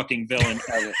for a fucking villain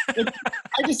ever.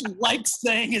 I just like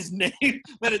saying his name,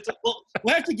 but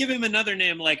we'll have to give him another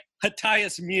name like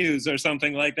Matthias Muse or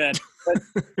something like that.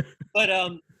 But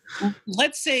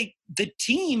let's say the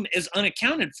team is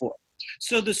unaccounted for.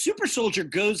 So the super soldier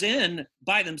goes in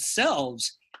by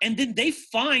themselves, and then they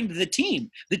find the team.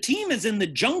 The team is in the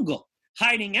jungle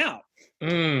hiding out.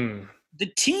 The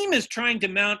team is trying to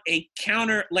mount a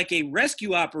counter, like a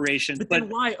rescue operation. But then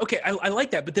why? Okay, I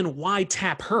like that. But then why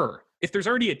tap her? If there's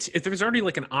already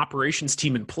like an operations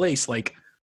team in place, like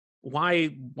why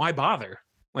bother?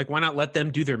 Like, why not let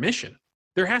them do their mission?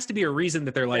 There has to be a reason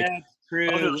that they're like, That's true.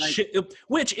 oh, no, shit.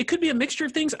 Which it could be a mixture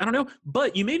of things. I don't know.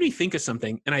 But you made me think of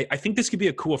something. And I think this could be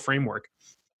a cool framework.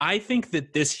 I think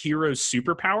that this hero's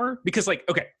superpower, because like,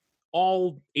 okay,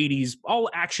 all 80s, all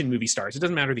action movie stars, it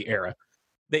doesn't matter the era,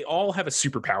 they all have a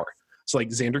superpower. So like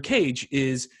Xander Cage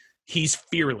he's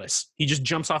fearless. He just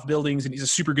jumps off buildings and he's a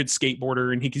super good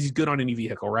skateboarder and he's good on any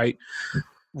vehicle, right?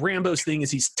 Rambo's thing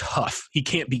is he's tough. He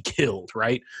can't be killed,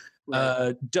 right?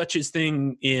 Dutch's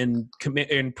thing in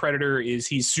Predator is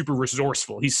he's super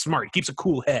resourceful. He's smart. He keeps a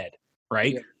cool head,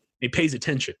 right? Yeah. He pays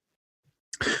attention.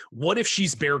 What if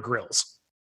she's Bear Grylls?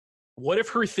 What if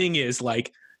her thing is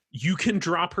like, you can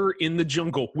drop her in the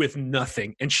jungle with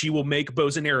nothing and she will make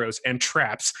bows and arrows and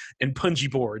traps and punji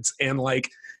boards, and like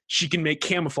she can make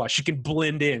camouflage, she can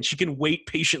blend in, she can wait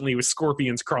patiently with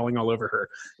scorpions crawling all over her.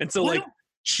 And so like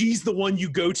she's the one you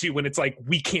go to when it's like,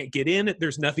 we can't get in,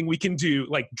 there's nothing we can do,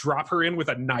 like drop her in with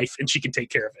a knife and she can take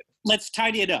care of it. Let's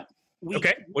tidy it up.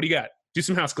 Okay, what do you got? Do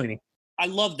some house cleaning. I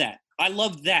love that.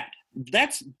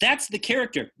 That's the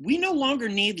character. We no longer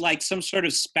need like some sort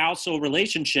of spousal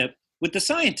relationship with the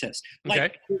scientist.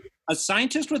 Like a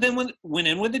scientist went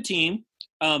in with a team.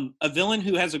 A villain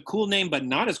who has a cool name but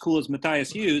not as cool as Matthias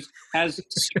Hughes has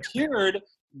secured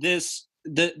this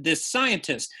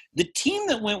scientist. The team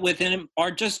that went with him are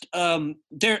just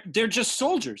they're just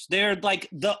soldiers. They're like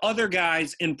the other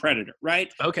guys in Predator,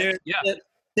 right? Okay.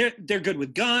 They're good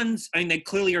with guns. I mean, they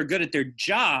clearly are good at their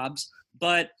jobs,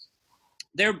 but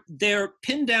they're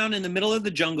pinned down in the middle of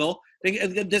the jungle.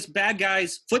 This bad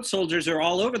guy's foot soldiers are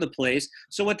all over the place.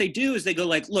 So what they do is they go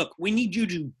like, look, we need you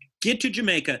to get to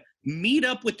Jamaica, meet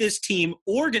up with this team,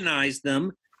 organize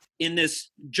them in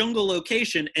this jungle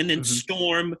location, and then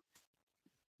storm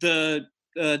the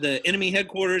enemy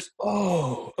headquarters.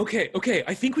 Oh, okay.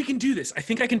 I think we can do this. I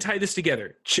think I can tie this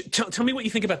together. Tell me what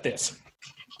you think about this.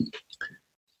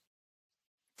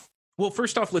 Well,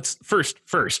 first off, let's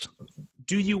first.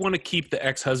 Do you want to keep the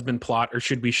ex-husband plot, or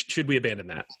should we abandon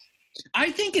that?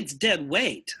 I think it's dead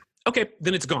weight. Okay,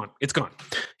 then it's gone. It's gone.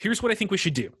 Here's what I think we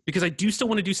should do, because I do still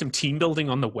want to do some team building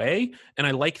on the way, and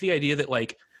I like the idea that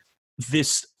like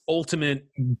this ultimate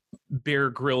Bear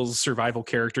Grylls survival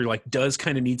character like does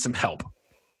kind of need some help.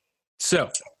 So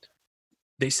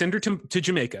they send her to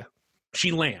Jamaica.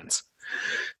 She lands.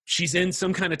 She's in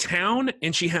some kind of town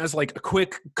and she has like a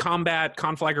quick combat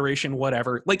conflagration,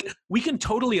 whatever. Like we can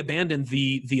totally abandon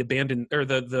we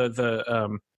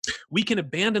can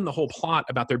abandon the whole plot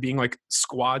about there being like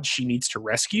squads she needs to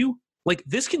rescue. Like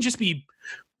this can just be,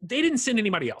 they didn't send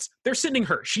anybody else. They're sending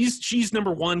her. She's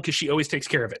number one because she always takes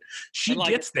care of it. She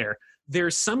gets there.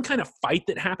 There's some kind of fight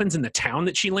that happens in the town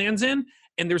that she lands in,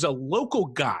 and there's a local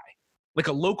guy, like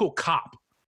a local cop,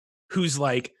 who's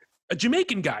like a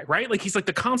Jamaican guy, right? Like he's like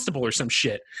the constable or some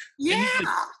shit. Yeah.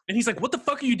 And he's like, what the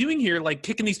fuck are you doing here? Like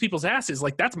kicking these people's asses.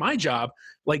 Like that's my job.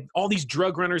 Like all these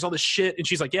drug runners, all this shit. And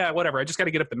she's like, yeah, whatever. I just got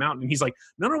to get up the mountain. And he's like,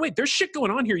 no, wait, there's shit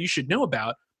going on here you should know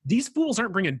about. These fools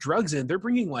aren't bringing drugs in. They're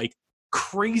bringing like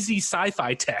crazy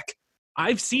sci-fi tech.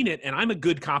 I've seen it and I'm a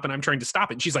good cop and I'm trying to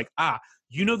stop it. And she's like,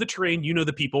 you know the terrain, you know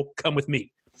the people, come with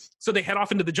me. So they head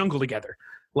off into the jungle together.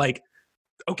 Like,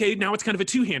 okay, now it's kind of a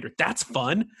two-hander. That's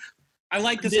fun. I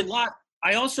like this a lot.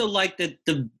 I also like that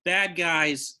the bad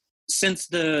guys, since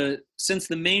the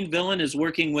main villain is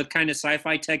working with kind of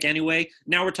sci-fi tech anyway,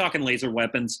 now we're talking laser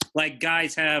weapons. Like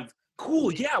guys have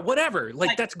cool, yeah, whatever.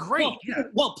 Like that's great.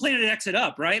 Well, Planet X it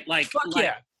up, right?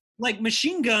 Like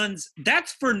machine guns,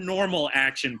 that's for normal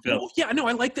action films. Well, yeah, no,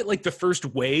 I like that. Like the first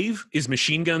wave is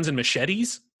machine guns and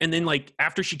machetes, and then like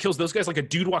after she kills those guys, like a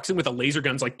dude walks in with a laser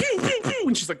gun's like pew pew pew,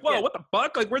 and she's like, "Whoa, what the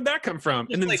fuck? Like where'd that come from?"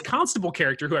 And then this constable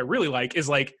character who I really like is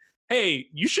like, "Hey,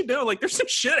 you should know, like there's some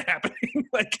shit happening."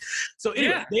 Like, so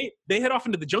anyway, they head off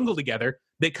into the jungle together.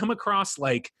 They come across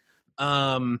like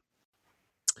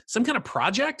some kind of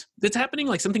project that's happening,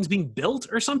 like something's being built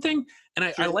or something.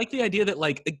 And I like the idea that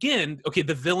like, again, okay,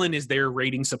 the villain is there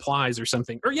raiding supplies or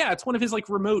something. Or yeah, it's one of his like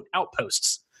remote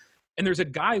outposts. And there's a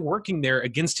guy working there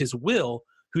against his will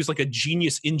who's like a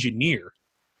genius engineer.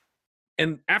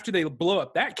 And after they blow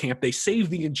up that camp, they save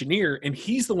the engineer. And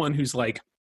he's the one who's like,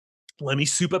 let me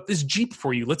soup up this Jeep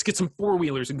for you. Let's get some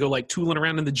four-wheelers and go like tooling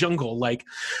around in the jungle. Like,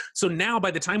 so now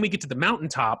by the time we get to the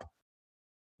mountaintop,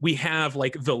 we have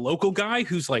like the local guy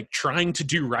who's like trying to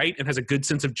do right and has a good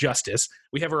sense of justice.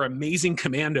 We have our amazing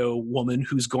commando woman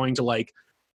who's going to like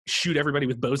shoot everybody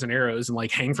with bows and arrows and like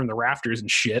hang from the rafters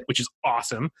and shit, which is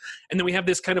awesome. And then we have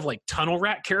this kind of like tunnel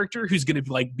rat character who's going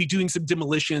to like be doing some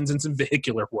demolitions and some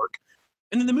vehicular work.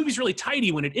 And then the movie's really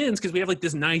tidy when it ends because we have like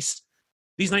these nice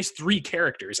three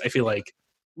characters. I feel like.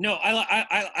 No,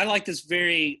 I like this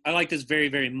very,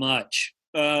 very much.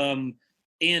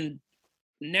 And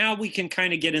now we can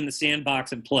kind of get in the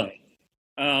sandbox and play.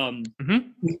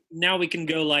 Now we can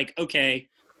go like, okay,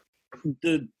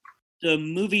 the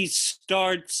movie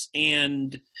starts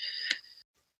and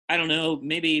I don't know,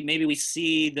 maybe we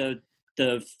see the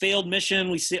failed mission,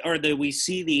 we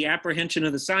see the apprehension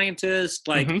of the scientist.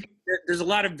 Like there's a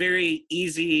lot of very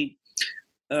easy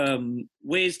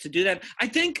ways to do that. I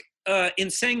think in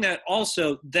saying that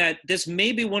also, that this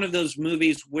may be one of those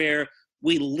movies where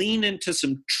we lean into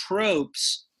some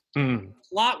tropes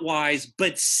plot-wise,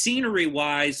 but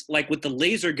scenery-wise, like with the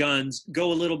laser guns,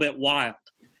 go a little bit wild.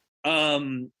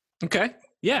 Okay.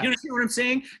 Yeah. You understand what I'm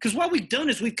saying? Because what we've done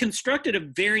is we've constructed a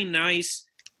very nice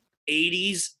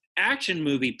 80s action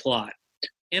movie plot.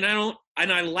 And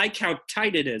I like how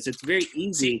tight it is. It's very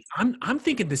easy. I'm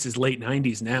thinking this is late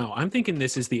 90s now. I'm thinking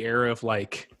this is the era of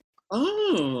like,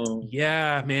 oh.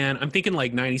 Yeah, man. I'm thinking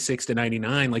like 96 to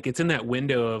 99. Like it's in that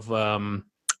window of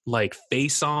like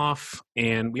Face Off,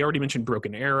 and we already mentioned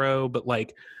Broken Arrow, but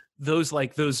like those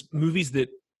movies that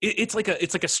it's like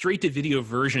a straight to video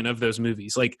version of those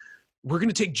movies. Like we're going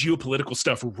to take geopolitical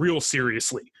stuff real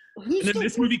seriously. And then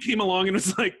this movie came along and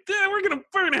was like, we're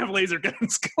gonna have laser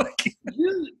guns. Like,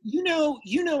 you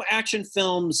know action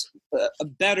films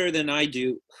better than I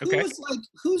do.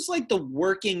 Who's like the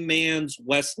working man's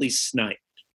Wesley Snipes?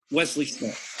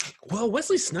 Well,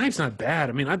 Wesley Snipes not bad.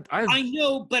 I mean, I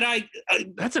know, but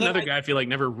that's another guy I feel like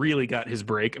never really got his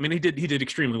break. I mean, he did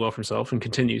extremely well for himself and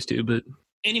continues to, but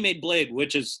and he made Blade,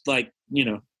 which is like,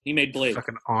 he made Blade.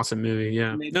 Fucking awesome movie,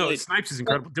 yeah. No, Blade. Snipes is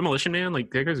incredible. Demolition Man,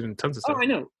 like that guy's in tons of stuff. Oh, I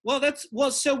know.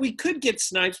 Well, so we could get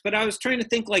Snipes, but I was trying to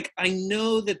think, like, I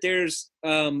know that there's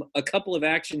a couple of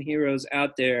action heroes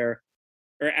out there,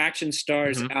 or action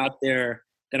stars out there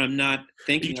that I'm not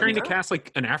thinking. Are you trying to cast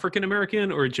like an African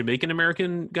American or a Jamaican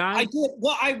American guy? I did.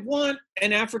 Well, I want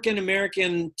an African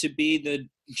American to be the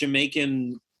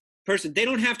Jamaican person. They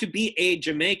don't have to be a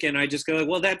Jamaican. I just go like,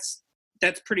 well, that's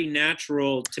pretty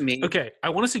natural to me. Okay, I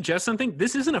want to suggest something.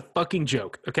 This isn't a fucking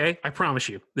joke, okay? I promise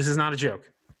you. This is not a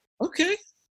joke. Okay.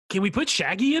 Can we put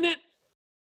Shaggy in it?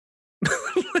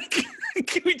 Like,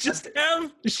 can we just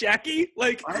have Shaggy?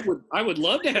 Like, I would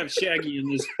love to have Shaggy in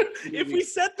this movie. If we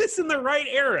set this in the right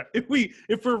era, if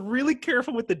we're really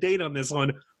careful with the date on this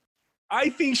one, I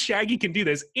think Shaggy can do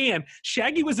this. And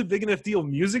Shaggy was a big enough deal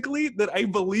musically that I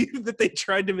believe that they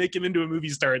tried to make him into a movie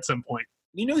star at some point.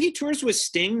 He tours with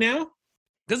Sting now?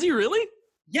 Does he really?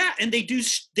 Yeah, and they do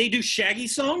Shaggy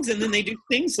songs, and then they do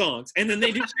Sting songs, and then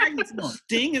they do Shaggy songs.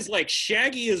 Sting is like,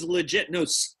 Shaggy is legit. No,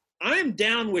 I'm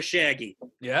down with Shaggy.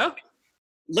 Yeah?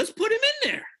 Let's put him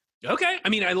in there. Okay. I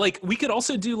mean, we could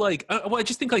also do like, I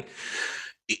just think like,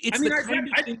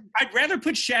 I'd rather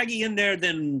put Shaggy in there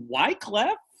than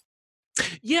Wyclef.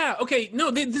 Yeah. Okay.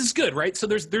 No, this is good, right? So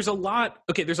there's a lot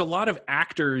of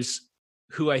actors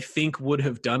who I think would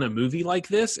have done a movie like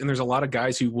this, and there's a lot of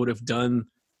guys who would have done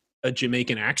a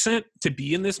Jamaican accent to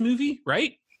be in this movie,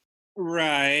 right?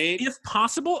 Right. If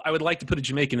possible, I would like to put a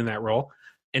Jamaican in that role.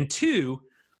 And two,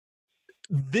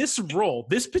 this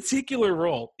particular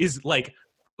role is like,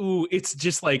 ooh, it's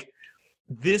just like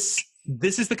this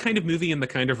is the kind of movie and the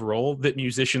kind of role that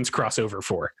musicians cross over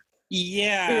for.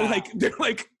 Yeah. They're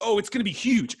like, oh, it's going to be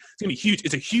huge. It's going to be huge.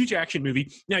 It's a huge action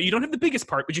movie. Now, you don't have the biggest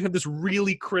part, but you have this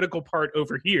really critical part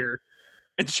over here.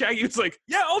 And Shaggy was like,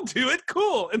 yeah, I'll do it.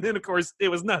 Cool. And then, of course, it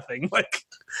was nothing. Like,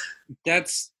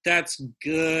 that's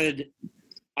good.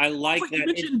 I like that. You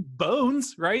mentioned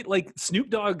Bones, right? Like, Snoop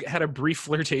Dogg had a brief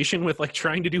flirtation with, like,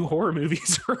 trying to do horror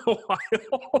movies for a while.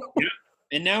 Yeah.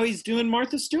 And now he's doing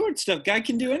Martha Stewart stuff. Guy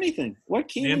can do anything. What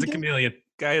can he do? Man's a chameleon.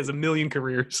 Guy has a million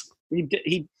careers.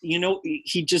 He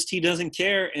doesn't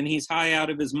care, and he's high out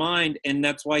of his mind, and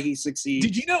that's why he succeeds.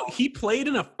 Did you know he played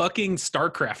in a fucking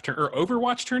StarCraft or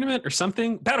Overwatch tournament or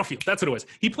something? Battlefield, that's what it was.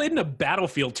 He played in a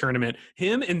Battlefield tournament,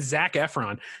 him and Zac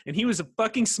Efron, and he was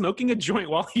fucking smoking a joint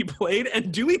while he played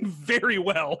and doing very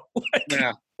well.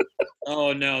 Yeah.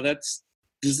 Oh no, this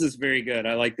is very good.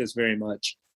 I like this very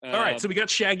much. All right, so we got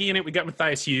Shaggy in it. We got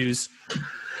Matthias Hughes.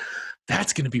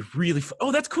 That's going to be really fun.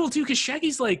 Oh, that's cool too, because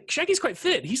Shaggy's quite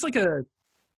fit. He's like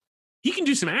he can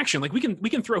do some action. Like we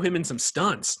can throw him in some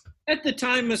stunts. At the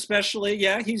time, especially,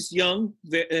 yeah, he's young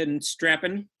and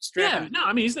strapping. Yeah, no,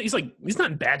 I mean he's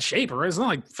not in bad shape, or it's not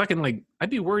like fucking like I'd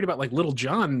be worried about like Little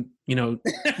John,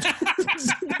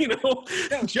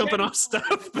 jumping off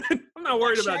stuff. But I'm not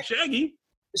worried about Shaggy.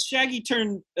 Shaggy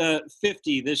turned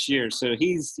 50 this year, so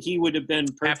he would have been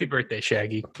perfect. Happy birthday,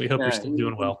 Shaggy. We hope you're still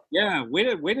doing well. Yeah, way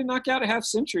to knock out a half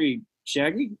century,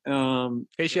 Shaggy.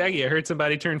 Hey, Shaggy, I heard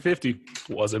somebody turned 50.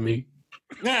 Wasn't me.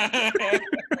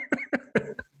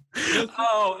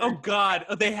 Oh God!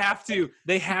 They have to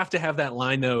have that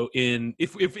line though. In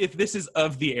if this is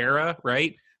of the era,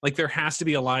 right? Like there has to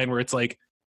be a line where it's like,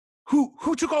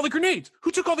 who took all the grenades?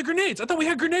 Who took all the grenades? I thought we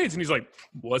had grenades. And he's like,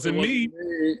 wasn't me.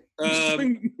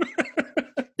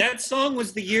 That song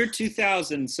was the year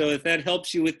 2000. So if that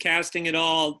helps you with casting at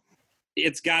all,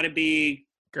 it's got to be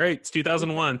great. It's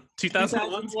 2001.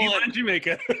 2001 Heatline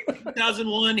Jamaica.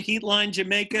 2001 Heatline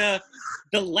Jamaica.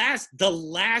 The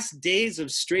last days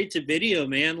of straight to video,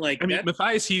 man. Like, I mean,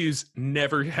 Matthias Hughes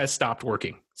never has stopped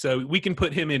working, so we can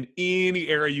put him in any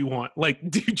era you want. Like,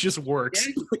 dude just works.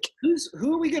 Yeah,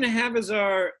 who are we gonna have as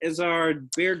our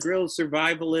Bear Grylls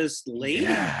survivalist lady?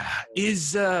 Yeah.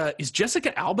 Is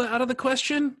Jessica Alba out of the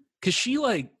question? Because she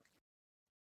like.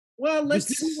 Well, let's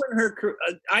see when her.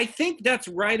 I think that's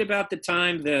right about the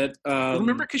time that.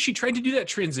 Remember, because she tried to do that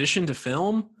transition to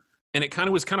film, and it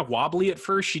was kind of wobbly at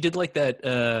first. She did like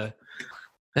that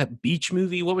beach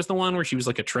movie. What was the one where she was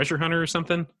like a treasure hunter or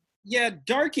something? Yeah,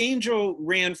 Dark Angel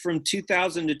ran from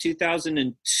 2000 to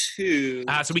 2002.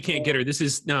 So we can't get her. This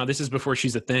is before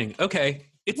she's a thing. Okay.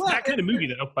 It's that kind of movie,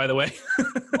 though, by the way.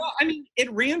 Well, I mean,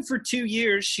 it ran for 2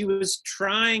 years. She was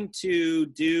trying to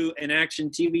do an action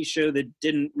TV show that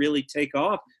didn't really take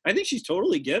off. I think she's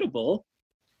totally gettable.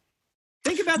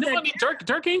 Think about that. I mean,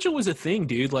 Dark Angel was a thing,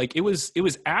 dude. Like it was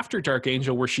after Dark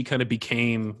Angel where she kind of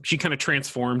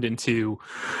transformed into,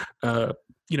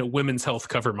 women's health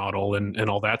cover model and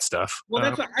all that stuff.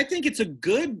 Well, I think it's a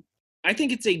good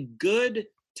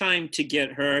time to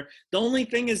get her. The only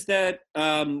thing is that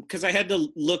because I had to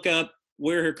look up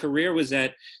where her career was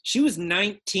at. She was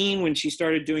 19 when she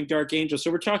started doing Dark Angel.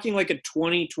 So we're talking like a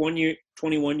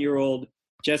 21-year-old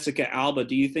Jessica Alba.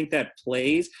 Do you think that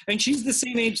plays? I mean, she's the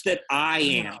same age that I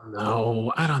am.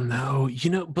 I don't know.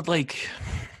 But like,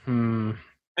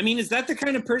 I mean, is that the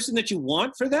kind of person that you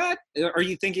want for that? Are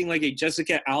you thinking like a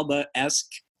Jessica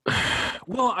Alba-esque?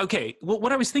 Well, okay. Well,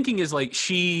 what I was thinking is like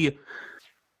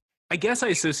I guess I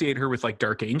associate her with like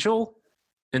Dark Angel.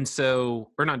 And so,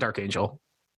 or not Dark Angel.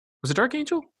 Was it Dark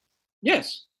Angel?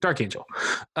 Yes. Dark Angel.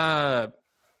 Like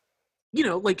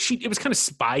it was kind of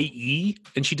spy-y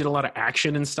and she did a lot of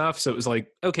action and stuff. So it was like,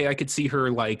 okay, I could see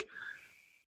her like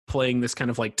playing this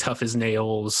kind of like tough as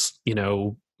nails,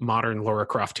 modern Lara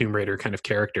Croft Tomb Raider kind of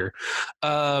character.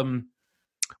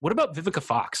 What about Vivica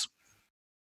Fox?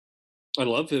 I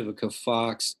love Vivica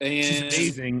Fox. And she's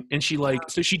amazing. And she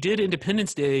so she did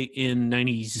Independence Day in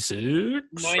 96?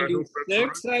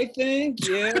 96, I think.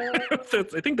 Yeah.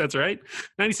 I think that's right.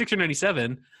 96 or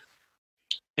 97.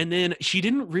 And then she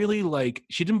didn't really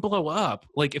she didn't blow up.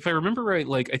 Like, if I remember right,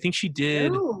 I think she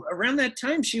did. No, around that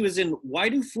time she was in Why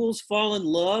Do Fools Fall in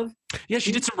Love? Yeah,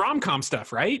 she did some rom-com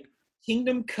stuff, right?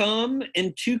 Kingdom Come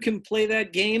and Two Can Play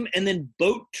That Game, and then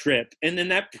Boat Trip. And then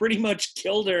that pretty much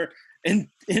killed her. But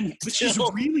she's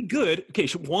really good. Okay,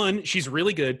 one, she's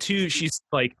really good. Two, she's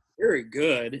very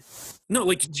good. No,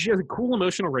 she has a cool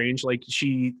emotional range.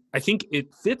 I think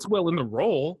it fits well in the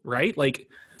role, right?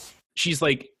 She's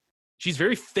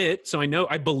very fit. So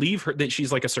I believe her that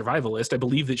she's like a survivalist. I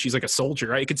believe that she's like a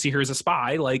soldier. I could see her as a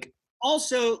spy.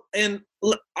 Also, and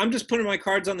I'm just putting my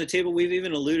cards on the table. We've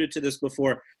even alluded to this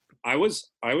before. I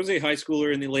was a high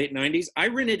schooler in the late 90s. I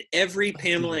rented every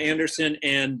Pamela Anderson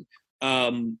and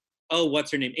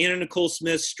what's her name? Anna Nicole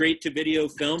Smith straight to video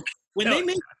film. When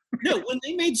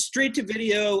they made straight to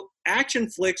video action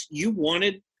flicks,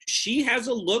 she has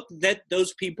a look that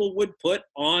those people would put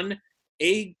on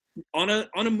a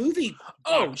movie.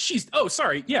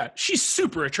 Sorry. Yeah, she's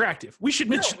super attractive. We should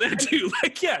mention that too.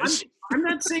 I'm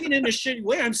not saying it in a shitty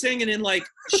way. I'm saying it in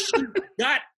she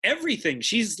got everything.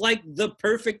 She's like the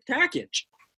perfect package.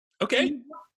 Okay.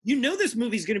 And this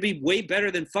movie's going to be way better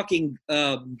than fucking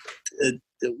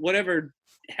whatever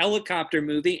helicopter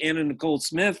movie Anna Nicole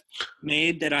Smith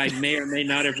made that I may or may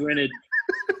not have rented.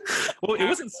 Well, it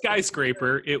wasn't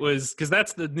Skyscraper. It was because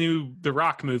that's the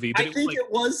Rock movie. But I think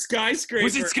it was Skyscraper.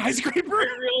 Was it Skyscraper? I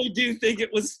really do think it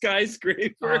was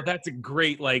Skyscraper. Oh, that's a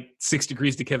great 6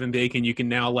 Degrees to Kevin Bacon. You can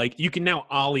now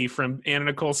ollie from Anna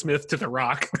Nicole Smith to The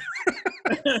Rock.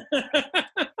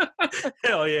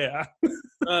 Hell yeah.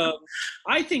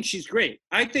 I think she's great.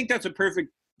 I think that's a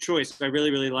perfect choice. I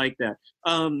really, really like that.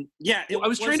 I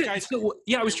was trying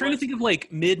to think of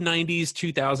mid 90s,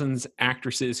 2000s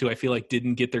actresses who I feel like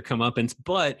didn't get their comeuppance,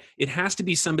 but it has to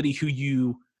be somebody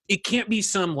it can't be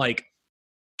some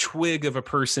twig of a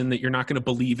person that you're not going to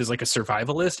believe is a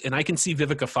survivalist. And I can see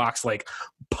Vivica Fox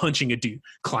punching a dude,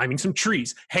 climbing some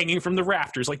trees, hanging from the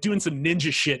rafters, doing some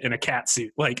ninja shit in a cat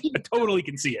suit. I totally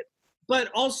can see it.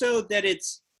 But also that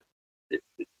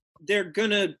they're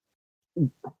gonna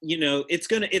it's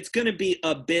gonna be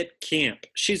a bit camp.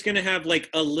 She's gonna have like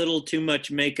a little too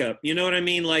much makeup. You know what I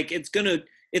mean? Like it's gonna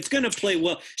play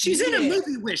well. She's in a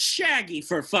movie with Shaggy,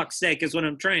 for fuck's sake, is what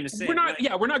I'm trying to say.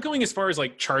 We're not going as far as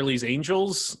like Charlie's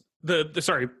Angels.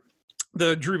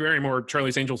 The Drew Barrymore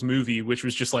Charlie's Angels movie, which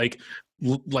was just like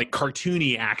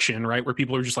cartoony action, right? Where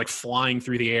people are just like flying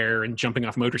through the air and jumping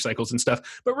off motorcycles and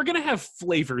stuff. But we're going to have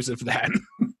flavors of that.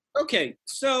 Okay.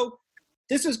 So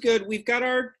this is good. We've got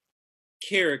our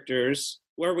characters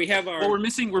where we have our... Well, we're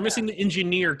missing the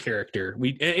engineer character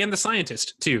and the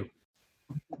scientist too.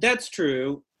 That's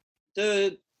true.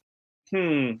 I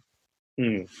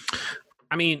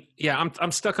mean, yeah,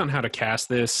 I'm stuck on how to cast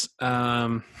this.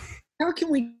 How can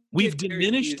we... We've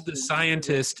diminished the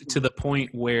scientist to the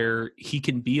point where he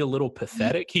can be a little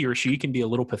pathetic. He or she can be a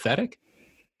little pathetic.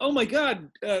 Oh my God!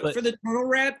 For the tunnel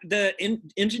rat, the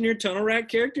engineer tunnel rat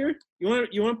character, you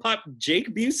want to pop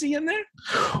Jake Busey in there?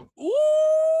 Ooh,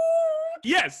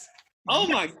 yes. Oh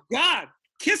my God!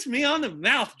 Kiss me on the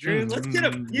mouth, Drew. Let's get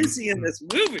a Busey in this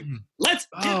movie.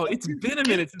 It's been a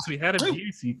minute since we had a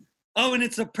Busey. Oh, and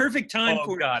it's a perfect time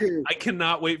for God. it too. I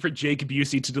cannot wait for Jake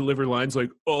Busey to deliver lines like,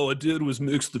 "All I did was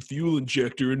mix the fuel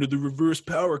injector into the reverse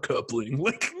power coupling."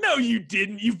 Like, no, you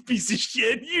didn't, you piece of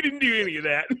shit. You didn't do any of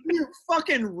that. You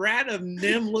fucking rat of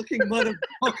Nim-looking motherfucker.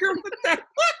 What the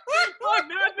fuck?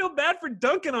 Now I feel bad for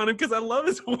dunking on him because I love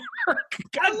his work.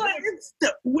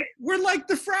 We're like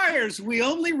the Friars. We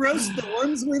only roast the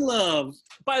ones we love.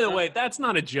 By the way, that's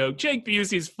not a joke. Jake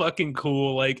Busey's fucking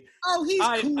cool. Like, he's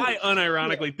cool. I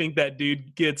unironically think that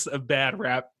dude gets a bad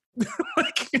rap.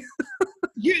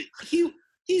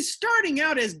 He's starting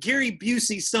out as Gary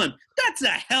Busey's son. That's a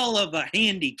hell of a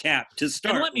handicap to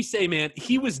start. And let me say, man,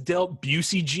 he was dealt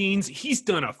Busey genes. He's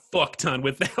done a fuck ton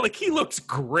with that. Like, he looks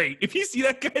great. If you see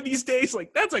that guy these days,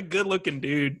 like, that's a good looking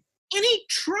dude. And he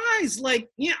tries,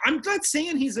 I'm not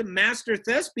saying he's a master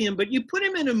thespian, but you put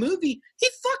him in a movie, he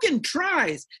fucking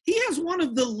tries. He has one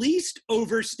of the least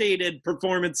overstated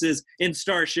performances in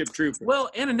Starship Troopers. Well,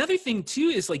 and another thing, too,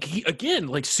 is, like, he, again,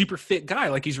 like, super fit guy.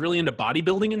 Like, he's really into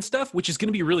bodybuilding and stuff, which is going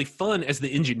to be really fun as the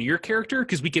engineer character,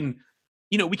 because we can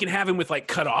have him with, like,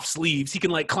 cut off sleeves. He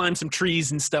can, like, climb some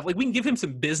trees and stuff. Like, we can give him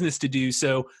some business to do,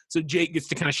 so Jake gets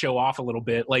to kind of show off a little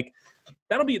bit. Like,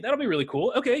 that'll be really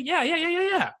cool. Okay,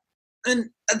 yeah.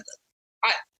 And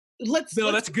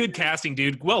that's good casting,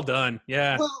 dude. Well done.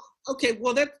 Yeah. Well, okay.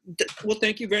 Well,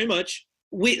 thank you very much.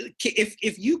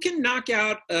 If you can knock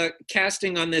out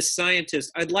casting on this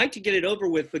scientist, I'd like to get it over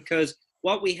with, because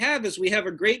what we have is we have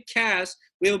a great cast.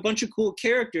 We have a bunch of cool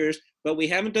characters, but we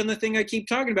haven't done the thing I keep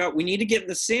talking about. We need to get in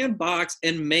the sandbox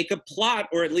and make a plot,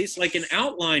 or at least like an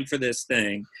outline for this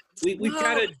thing. We've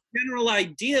got a general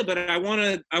idea, but I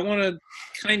want to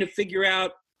kind of figure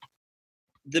out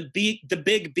the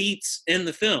big beats in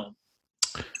the film.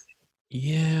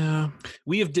 Yeah,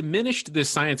 we have diminished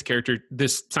this scientist character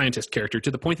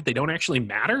to the point that they don't actually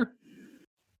matter.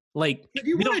 Like, do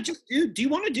you want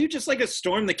to do just like a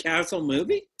Storm the Castle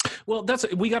movie? Well,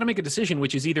 we got to make a decision,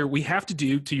 which is either we have to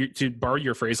do, to borrow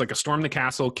your phrase, like a Storm the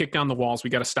Castle, kick down the walls,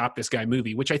 we got to stop this guy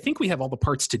movie, which I think we have all the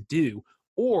parts to do,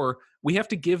 or we have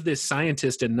to give this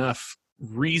scientist enough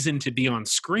reason to be on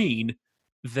screen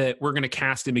that we're going to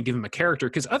cast him and give him a character.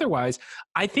 Because otherwise,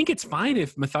 I think it's fine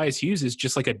if Matthias Hughes is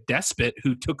just like a despot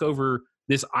who took over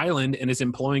this island and is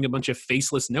employing a bunch of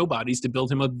faceless nobodies to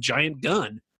build him a giant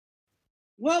gun.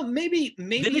 Well, maybe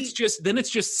then it's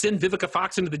just send Vivica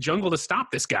Fox into the jungle to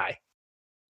stop this guy.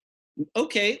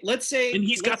 Okay, let's say, and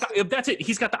that's it.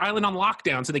 He's got the island on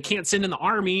lockdown, so they can't send in the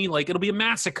army. Like, it'll be a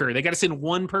massacre. They got to send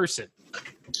one person.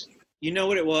 You know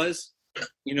what it was?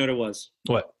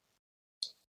 What?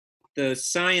 The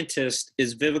scientist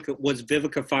was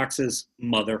Vivica Fox's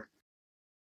mother.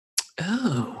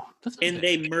 Oh, and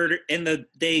they murdered, and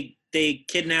they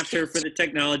kidnapped her for the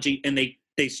technology, and they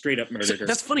straight up murdered her.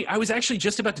 That's funny. I was actually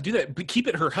just about to do that, but keep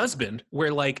it her husband,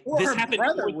 where like or this her happened.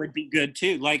 Brother would be good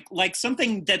too, like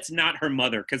something that's not her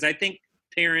mother, because I think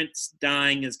parents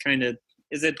dying is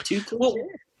it too cool?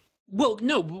 Well,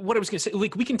 no. What I was going to say,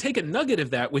 like, we can take a nugget of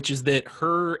that, which is that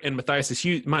her and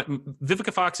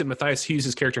Vivica Fox and Matthias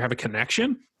Hughes' character have a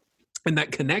connection, and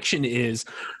that connection is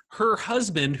her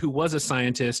husband, who was a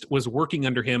scientist, was working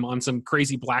under him on some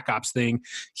crazy black ops thing.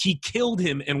 He killed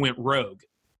him and went rogue.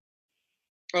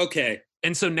 Okay,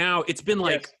 and so now it's been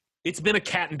like. Yes. It's been a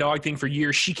cat and dog thing for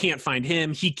years. She can't find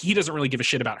him. He doesn't really give a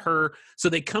shit about her. So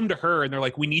they come to her and they're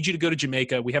like, "We need you to go to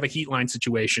Jamaica. We have a heat line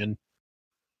situation.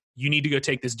 You need to go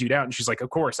take this dude out." And she's like, "Of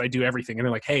course, I do everything." And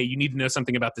they're like, "Hey, you need to know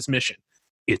something about this mission.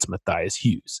 It's Matthias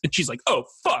Hughes." And she's like, "Oh,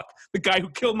 fuck, the guy who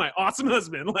killed my awesome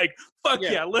husband. Like, fuck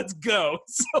yeah let's go."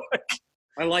 So like,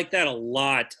 I like that a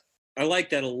lot. I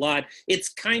like that a lot. It's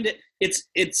kind of it's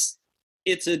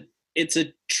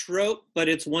a trope, but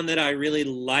it's one that I really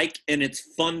like, and it's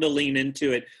fun to lean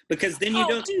into it because then you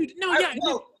don't. Dude,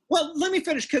 no, Well, let me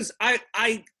finish because I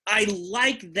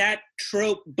like that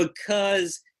trope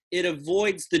because it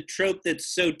avoids the trope that's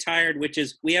so tired, which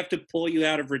is we have to pull you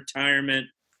out of retirement.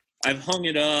 I've hung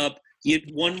it up. You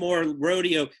one more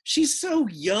rodeo. She's so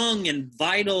young and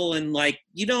vital, and like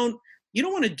you don't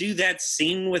want to do that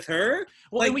scene with her.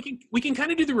 Well, and we can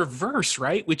kind of do the reverse,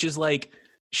 right? Which is like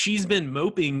she's been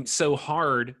moping so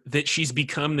hard that she's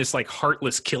become this like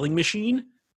heartless killing machine.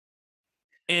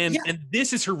 And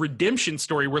this is her redemption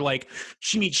story where like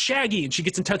she meets Shaggy and she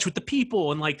gets in touch with the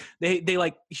people and like they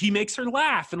like he makes her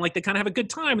laugh and like they kind of have a good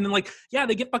time and then like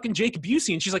they get fucking Jake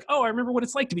Busey and she's like, oh, I remember what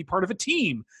it's like to be part of a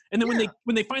team. And then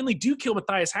when they finally do kill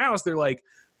Matthias House, they're like,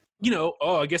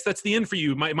 oh, I guess that's the end for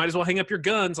you. Might as well hang up your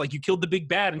guns. Like you killed the big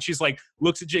bad. And she's like,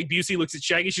 looks at Jake Busey, looks at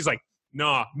Shaggy. She's like,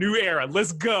 nah, new era.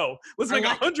 Let's go. Let's make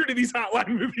 100 of these Hotline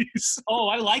movies. Oh,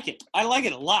 I like it. I like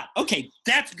it a lot. Okay,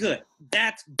 that's good.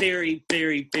 That's very,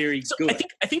 very, very good.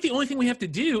 I think the only thing we have to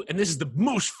do, and this is the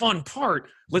most fun part,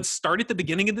 let's start at the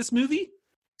beginning of this movie.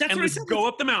 Let's go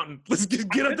up the mountain. Let's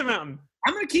get up the mountain.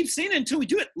 I'm going to keep saying it until we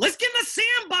do it. Let's get in the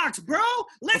sandbox, bro.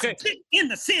 Let's get in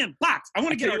the sandbox. I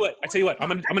want to get I tell you what. I'm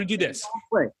going to do this.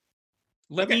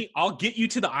 I'll get you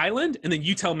to the island and then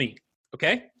you tell me.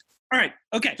 Okay? All right.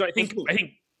 Okay. So I think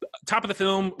top of the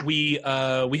film, we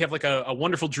have like a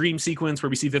wonderful dream sequence where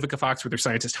we see Vivica Fox with her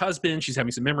scientist husband. She's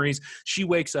having some memories. She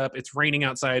wakes up. It's raining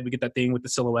outside. We get that thing with the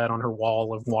silhouette on her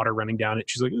wall of water running down it.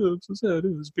 She's like, oh, it's so sad.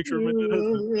 It's a picture of my dead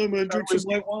husband. I'm going to drink some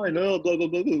white wine. Oh, blah, blah,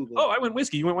 blah, blah. Oh, I went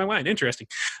whiskey. You went white wine. Interesting.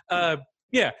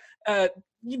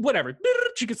 Whatever.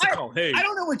 She gets the call. Hey. I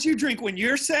don't know what you drink when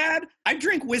you're sad. I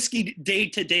drink whiskey day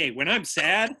to day. When I'm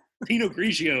sad, Pinot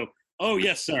Grigio. Oh,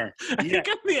 yes, sir. I think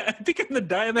I'm the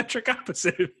diametric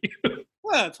opposite of you.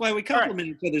 Well, that's why we compliment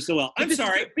each other so well. I'm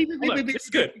sorry. It's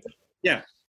good. Yeah.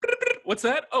 What's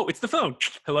that? Oh, it's the phone.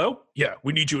 Hello? Yeah,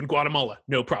 we need you in Guatemala.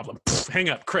 No problem. Hang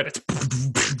up. Credits.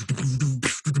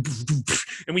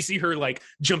 And we see her like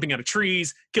jumping out of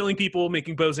trees, killing people,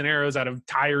 making bows and arrows out of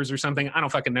tires or something. I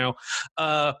don't fucking know.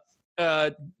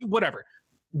 Whatever.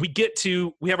 We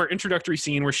have our introductory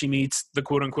scene where she meets the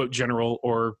quote unquote general,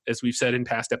 or as we've said in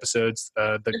past episodes,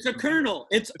 it's a colonel.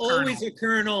 It's always a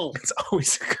colonel. It's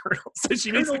always a colonel. So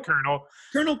she meets the colonel.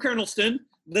 Colonel Colonelston.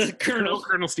 The colonel.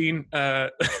 Colonelstein.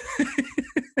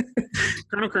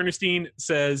 Colonel Colonelstein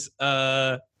says,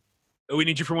 we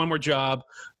need you for one more job.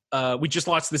 We just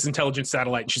lost this intelligence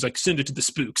satellite. And she's like, send it to the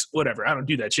spooks. Whatever. I don't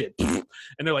do that shit. And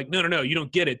they're like, no, you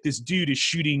don't get it. This dude is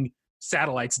shooting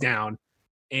satellites down.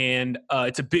 And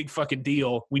it's a big fucking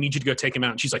deal. We need you to go take him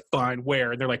out. And she's like, fine,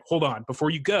 where? And they're like, hold on. Before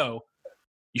you go,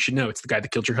 you should know it's the guy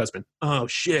that killed your husband. Oh,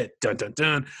 shit. Dun, dun,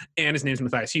 dun. And his name's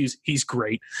Matthias Hughes. He's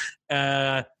great.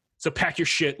 So pack your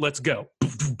shit. Let's go.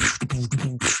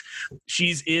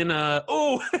 She's in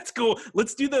oh, that's cool.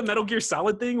 Let's do the Metal Gear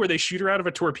Solid thing where they shoot her out of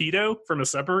a torpedo from a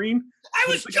submarine. I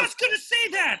was just going to say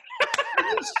that. Are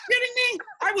you kidding me?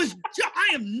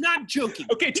 I am not joking.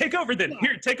 Okay, take over then.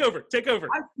 Here, take over.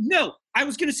 I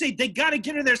was going to say they got to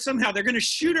get her there somehow. They're going to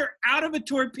shoot her out of a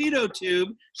torpedo tube.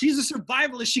 She's a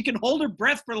survivalist. She can hold her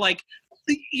breath for like,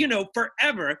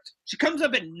 forever. She comes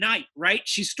up at night, right?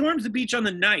 She storms the beach on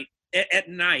the night at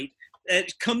night.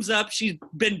 It comes up. She's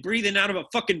been breathing out of a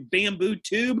fucking bamboo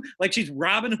tube like she's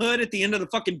Robin Hood at the end of the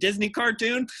fucking Disney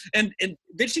cartoon. And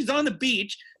then she's on the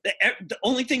beach. The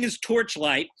only thing is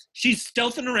torchlight. She's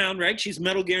stealthing around, right? She's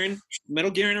Metal Gearing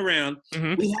around.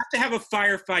 Mm-hmm. We have to have a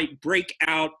firefight break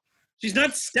out. She's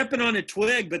not stepping on a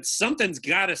twig, but something's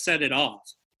got to set it off.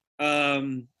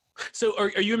 So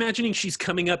are you imagining she's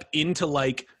coming up into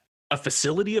like a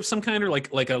facility of some kind, or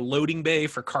like a loading bay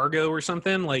for cargo or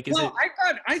something? Like,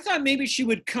 I thought maybe she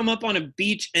would come up on a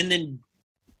beach and then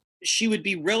she would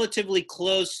be relatively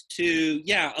close to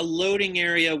a loading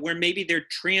area where maybe they're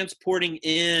transporting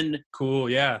in. Cool,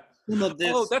 yeah. Some of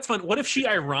this. Oh, that's fun. What if she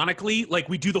ironically, like,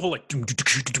 we do the whole like, and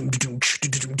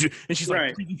she's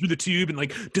like breathing through the tube and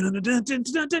like,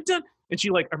 and she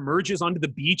like emerges onto the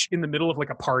beach in the middle of like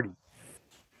a party.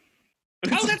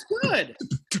 Oh, that's good.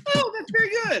 Oh, that's very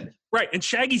good. Right, and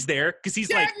Shaggy's there because he's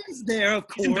there, of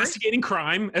course. He's investigating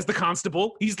crime as the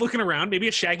constable. He's looking around. Maybe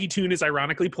a Shaggy tune is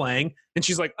ironically playing, and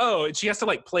she's like, "Oh," and she has to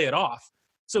like play it off.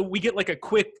 So we get like a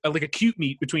quick, like a cute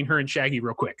meet between her and Shaggy,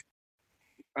 real quick.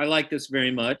 I like this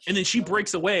very much. And then she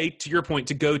breaks away, to your point,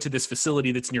 to go to this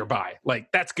facility that's nearby.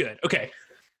 Like, that's good. Okay,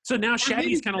 so now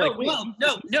Shaggy's kind of like,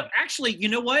 no. Actually, you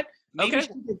know what?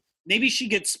 Maybe she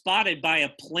gets spotted by a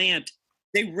plant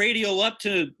they radio up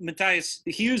to Matthias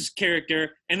Hughes'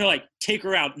 character, and they're like, "Take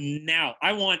her out now!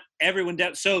 I want everyone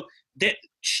down." So that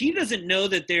she doesn't know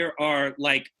that there are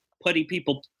like putty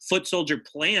people, foot soldier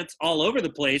plants all over the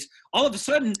place. All of a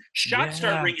sudden, shots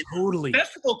start ringing. Totally. The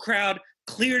festival crowd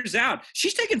clears out.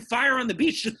 She's taking fire on the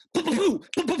beach. Just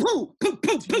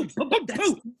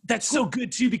that's so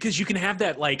good too, because you can have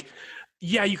that like.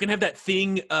 Yeah, you can have that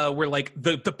thing where like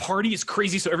the party is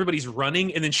crazy, so everybody's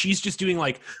running, and then she's just doing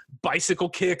like bicycle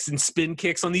kicks and spin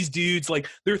kicks on these dudes. Like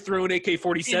they're throwing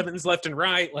AK-47s left and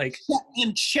right. Like,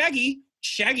 and Shaggy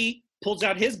pulls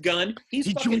out his gun. He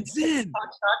joins in,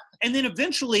 and then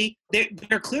eventually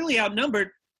they're clearly outnumbered,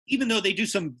 even though they do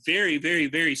some very, very,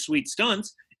 very sweet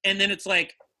stunts. And then it's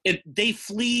like they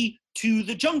flee to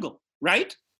the jungle,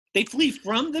 right? They flee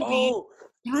from the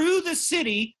beach through the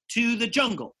city to the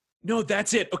jungle. No,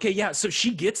 that's it. Okay, yeah. So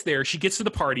she gets there. She gets to the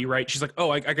party, right? She's like,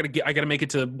 "Oh, I gotta make it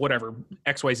to whatever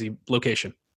XYZ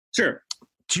location." Sure.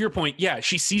 To your point, yeah.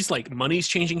 She sees like money's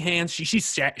changing hands. She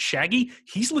sees Shaggy.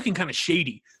 He's looking kind of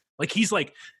shady. Like he's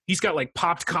got like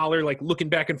popped collar, like looking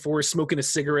back and forth, smoking a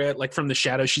cigarette, like from the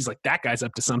shadows. She's like, that guy's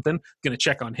up to something. Gonna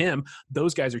check on him.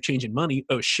 Those guys are changing money.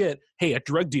 Oh shit! Hey, a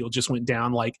drug deal just went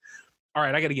down. Like, all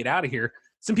right, I got to get out of here.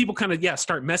 Some people kind of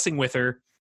start messing with her.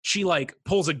 She like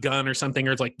pulls a gun or something,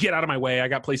 or it's like, get out of my way, I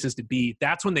got places to be.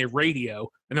 That's when they radio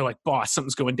and they're like, boss,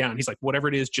 something's going down. He's like, whatever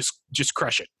it is, just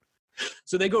crush it.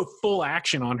 So they go full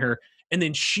action on her. And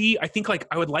then I think like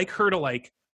I would like her to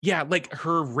like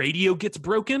her radio gets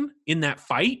broken in that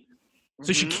fight.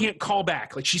 So she can't call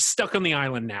back. Like she's stuck on the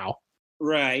island now.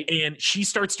 Right. And she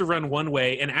starts to run one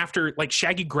way. And after like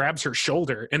Shaggy grabs her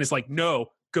shoulder and is like,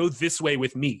 no, go this way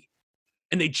with me.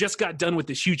 And they just got done with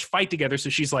this huge fight together. So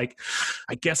she's like,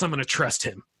 I guess I'm going to trust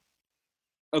him.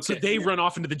 Okay. So they run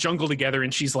off into the jungle together,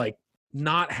 and she's like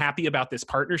not happy about this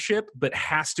partnership, but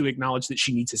has to acknowledge that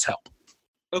she needs his help.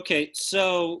 Okay.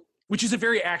 So, which is a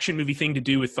very action movie thing to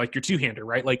do with like your two-hander,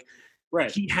 right? Like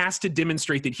he has to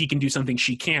demonstrate that he can do something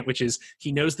she can't, which is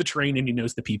he knows the terrain and he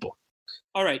knows the people.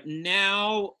 All right.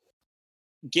 Now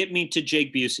get me to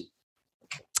Jake Busey.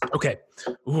 Okay.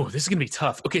 Ooh, this is going to be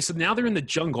tough. Okay, so now they're in the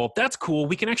jungle. That's cool.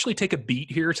 We can actually take a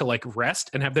beat here to like rest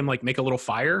and have them like make a little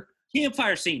fire.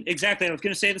 Campfire scene. Exactly. I was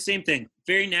going to say the same thing.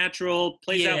 Very natural.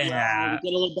 Plays out well. We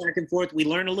get a little back and forth. We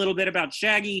learn a little bit about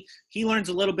Shaggy. He learns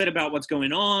a little bit about what's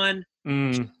going on.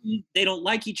 They don't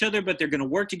like each other, but they're going to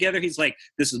work together. He's like,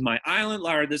 this is my island,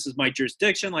 Lara. This is my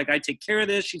jurisdiction. Like, I take care of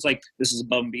this. She's like, this is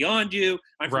above and beyond you.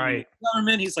 I'm from the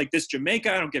government. He's like, this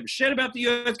Jamaica. I don't give a shit about the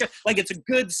U.S. Like, it's a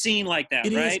good scene like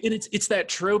that, right? And it's that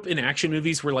trope in action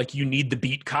movies where, like, you need the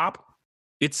beat cop.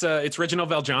 It's Reginald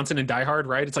Val Johnson in Die Hard,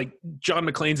 right? It's like John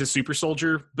McClane's a super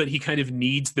soldier, but he kind of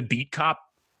needs the beat cop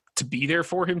to be there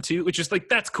for him too, which is like,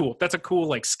 that's cool. That's a cool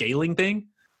like scaling thing.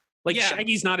 Like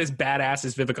Shaggy's not as badass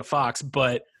as Vivica Fox,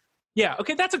 but yeah,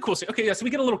 okay, that's a cool scene. Okay, yeah, so we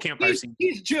get a little campfire scene.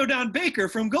 He's Joe Don Baker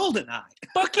from GoldenEye.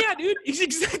 Fuck yeah, dude. That's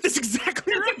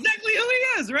exactly right. That's exactly who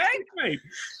he is, right? Right.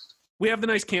 We have the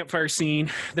nice campfire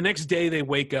scene. The next day they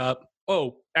wake up.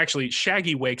 Oh, actually,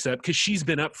 Shaggy wakes up because she's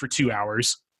been up for 2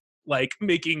 hours. Like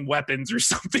making weapons or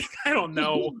something. I don't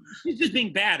know. She's just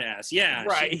being badass. Yeah.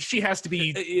 Right. She has to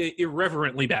be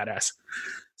irreverently badass.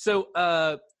 So,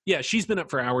 she's been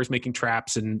up for hours making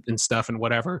traps and stuff and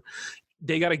whatever.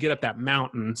 They got to get up that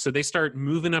mountain. So they start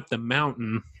moving up the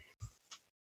mountain.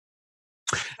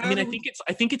 I mean,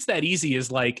 I think it's that easy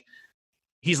as like,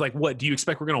 he's like, what, do you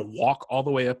expect we're going to walk all the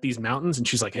way up these mountains? And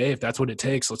she's like, hey, if that's what it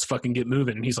takes, let's fucking get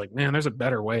moving. And he's like, man, there's a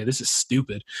better way. This is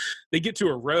stupid. They get to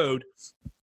a road.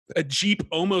 A Jeep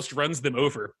almost runs them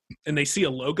over, and they see a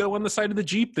logo on the side of the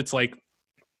Jeep that's like,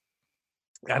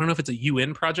 I don't know if it's a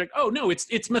UN project. Oh no,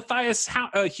 it's Matthias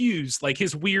Hughes, like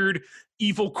his weird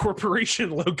evil corporation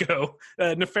logo,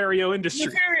 Nefario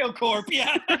Industries. Nefario Corp,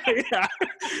 yeah.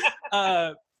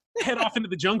 Yeah. Head off into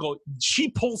the jungle. She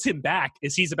pulls him back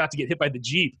as he's about to get hit by the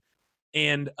Jeep,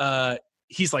 and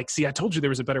he's like, see, I told you there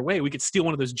was a better way. We could steal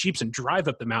one of those Jeeps and drive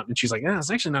up the mountain. And she's like, it's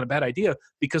actually not a bad idea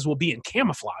because we'll be in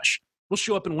camouflage. We'll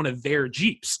show up in one of their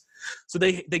Jeeps. So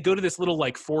they go to this little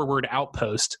like forward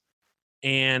outpost,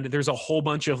 and there's a whole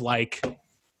bunch of like,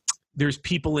 there's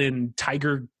people in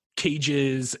tiger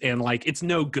cages, and like, it's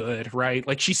no good, right?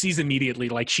 Like she sees immediately,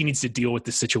 like she needs to deal with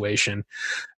this situation.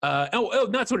 That's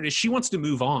what it is. She wants to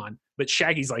move on, but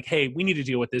Shaggy's like, hey, we need to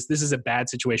deal with this. This is a bad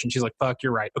situation. She's like, fuck,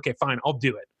 you're right. Okay, fine. I'll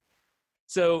do it.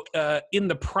 So in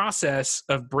the process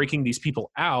of breaking these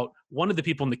people out, one of the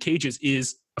people in the cages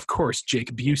is, of course,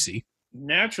 Jake Busey.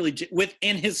 Naturally,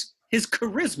 and his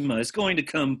charisma is going to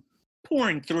come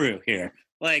pouring through here.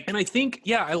 Like, and I think,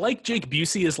 I like Jake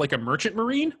Busey as like a merchant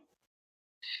marine.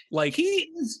 Like he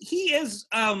is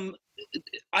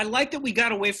I like that we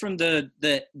got away from the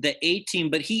A team,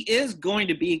 but he is going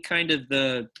to be kind of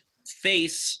the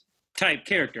face type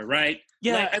character, right?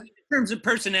 Yeah. Like, in terms of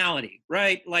personality,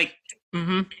 right? Like,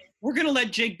 we're going to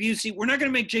let Jake Busey. We're not going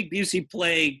to make Jake Busey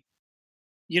play,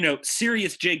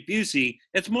 serious Jake Busey.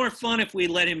 It's more fun if we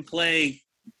let him play,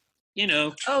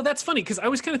 Oh, that's funny because I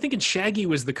was kind of thinking Shaggy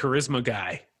was the charisma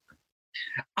guy.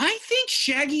 I think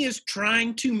Shaggy is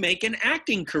trying to make an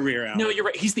acting career out. No, you're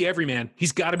right. He's the everyman.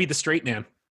 He's got to be the straight man.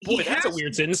 Boy, that's a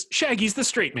weird sentence. Shaggy's the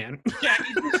straight man.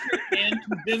 Shaggy's the straight man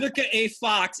to Vivica A.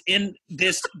 Fox in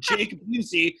this Jake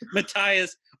Busey,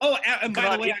 Matthias. Oh, and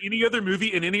by the way, in any other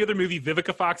movie,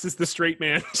 Vivica Fox is the straight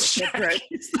man. That's right.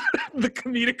 The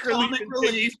comedic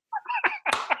relief.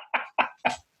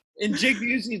 And Jake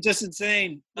Busey is just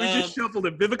insane. We just shuffled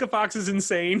it. Vivica Fox is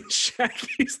insane.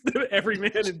 Shaggy's the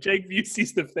everyman, and Jake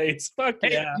Busey's the face. Fuck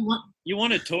yeah! You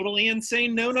want a totally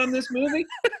insane note on this movie?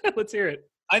 Let's hear it.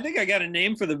 I think I got a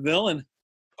name for the villain.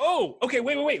 Oh, okay.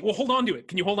 Wait. Well, hold on to it.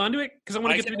 Can you hold on to it? Because I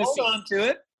want to get through this scene. Hold on to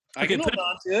it. I can hold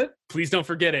on to it. Please don't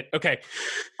forget it. Okay.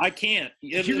 I can't.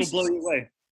 It'll blow you away.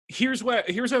 Here's what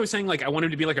I was saying. Like, I want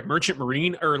him to be like a merchant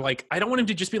marine, or like, I don't want him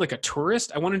to just be like a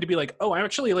tourist. I want him to be like, oh, I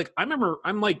actually like. I remember.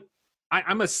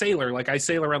 I'm a sailor. Like, I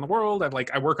sail around the world.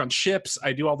 I work on ships.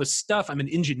 I do all this stuff. I'm an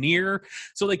engineer.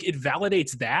 So like, it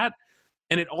validates that,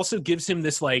 and it also gives him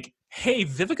this like, hey,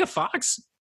 Vivica Fox,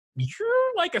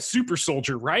 you're like a super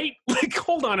soldier, right? Like,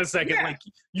 hold on a second. Yeah. Like,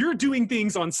 you're doing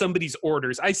things on somebody's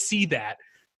orders. I see that.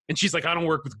 And she's like, I don't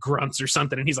work with grunts or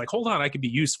something. And he's like, hold on, I could be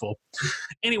useful.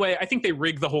 Anyway, I think they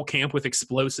rig the whole camp with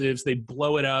explosives. They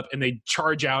blow it up and they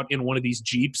charge out in one of these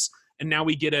Jeeps. And now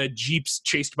we get a Jeeps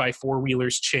chased by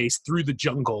four-wheelers chase through the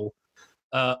jungle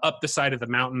up the side of the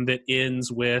mountain that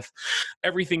ends with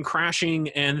everything crashing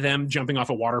and them jumping off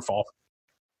a waterfall.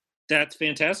 That's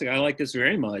fantastic. I like this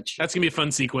very much. That's going to be a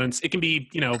fun sequence. It can be,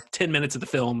 10 minutes of the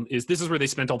film. This is where they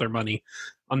spent all their money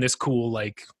on this cool,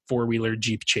 like, four-wheeler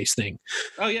Jeep chase thing.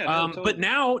 Oh, yeah. Totally. But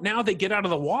now they get out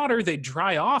of the water, they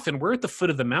dry off, and we're at the foot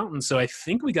of the mountain. So I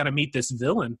think we got to meet this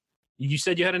villain. You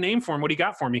said you had a name for him. What do you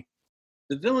got for me?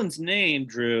 The villain's name,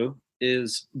 Drew,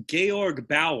 is Georg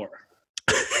Bauer.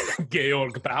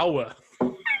 Georg Bauer.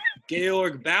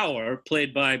 Georg Bauer,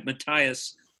 played by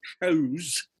Matthias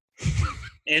Hose.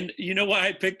 And you know why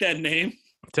I picked that name?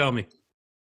 Tell me.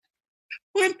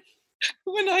 When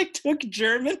I took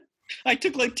German, I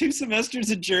took like 2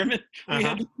 semesters of German. We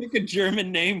had to pick a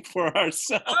German name for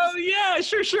ourselves. Oh, yeah,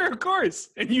 sure, of course.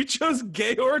 And you chose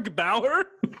Georg Bauer?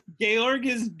 Georg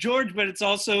is George, but it's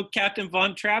also Captain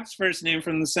Von Trapp's first name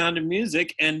from The Sound of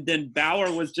Music. And then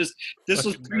Bauer was this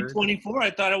was pre-24. I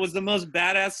thought it was the most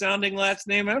badass sounding last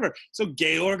name ever. So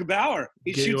Georg Bauer.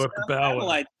 He shoots down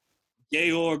satellites.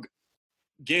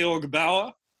 Georg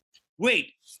Bauer.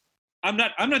 Wait, I'm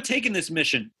not taking this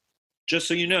mission. Just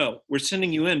so you know, we're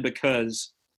sending you in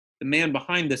because the man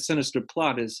behind the sinister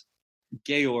plot is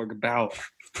Georg Bauer.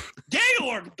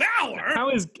 Georg Bauer. How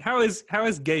is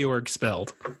Georg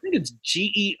spelled? I think it's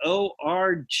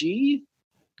Georg. Georg.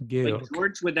 Like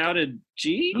George without a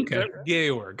G. Okay. Right?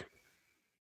 Georg.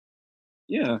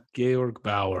 Yeah. Georg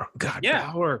Bauer. God,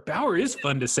 yeah. Bauer is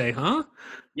fun to say, huh?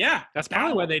 Yeah. That's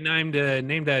probably why they named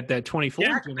that 24.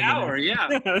 Jack Bauer.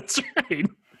 Yeah. That's right.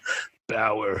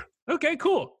 Bauer. Okay,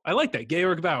 cool. I like that.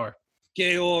 Georg Bauer.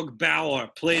 Georg Bauer,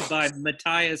 played by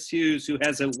Matthias Hughes, who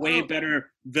has a way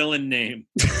better villain name.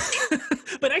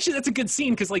 But actually, that's a good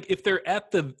scene because, like, if they're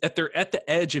at the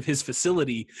edge of his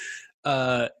facility,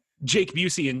 Jake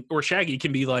Busey or Shaggy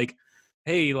can be like,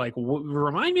 "Hey, like,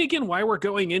 remind me again why we're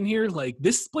going in here. Like,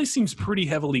 this place seems pretty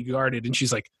heavily guarded." And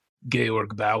she's like,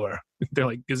 "Georg Bauer." They're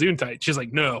like, "Gesundheit." She's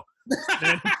like, "No,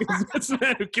 that's the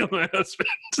man who killed my husband."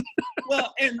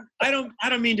 Well, and I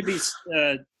don't mean to be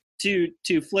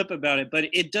too flip about it, but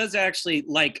it does actually,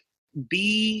 like,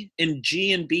 B and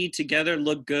G and B together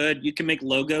look good. You can make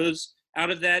logos out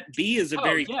of that. B is a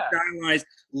very stylized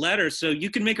letter, so you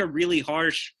can make a really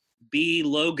harsh B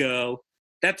logo.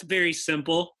 That's very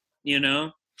simple,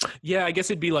 Yeah, I guess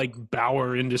it'd be like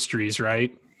Bauer Industries,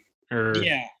 right? Or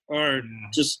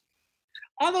just.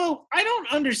 Although I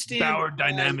don't understand Bauer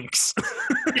Dynamics.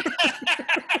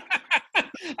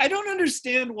 I don't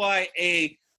understand why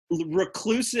a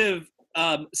reclusive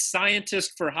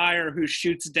scientist for hire who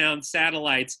shoots down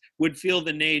satellites would feel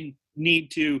the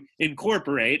need to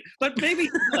incorporate, but maybe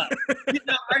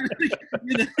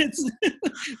it's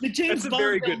the James Bond. That's a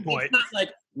very good point. It's not like,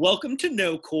 welcome to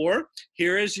No Core.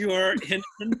 Here is your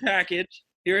Hinton package.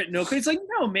 Here at No Core, it's like,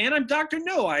 no, man, I'm Dr.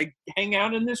 No. I hang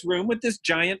out in this room with this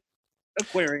giant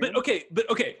aquarium. But okay.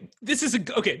 This is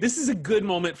a good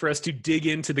moment for us to dig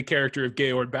into the character of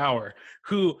Georg Bauer,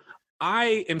 who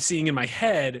I am seeing in my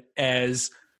head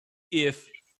as if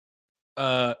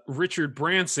Richard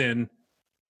Branson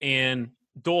and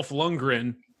Dolph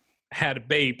Lundgren had a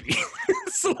baby.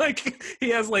 So like he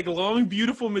has like long,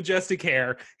 beautiful, majestic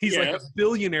hair. He's like a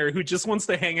billionaire who just wants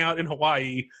to hang out in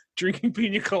Hawaii drinking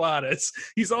pina coladas.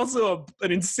 He's also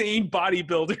an insane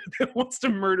bodybuilder that wants to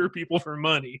murder people for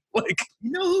money. Like, you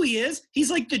know who he is?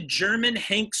 He's like the German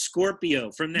Hank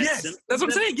Scorpio from that. Yes, that's what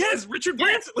I'm saying. Yes, Richard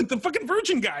Branson, like the fucking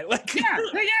virgin guy. Like,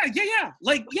 yeah.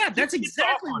 Like, yeah, that's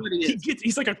exactly what he is.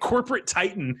 He's like a corporate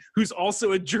titan who's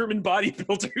also a German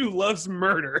bodybuilder who loves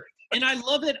murder. And I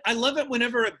love it. I love it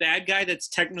whenever a bad guy that's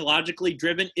technologically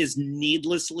driven is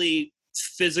needlessly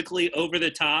physically over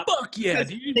the top. Fuck yeah,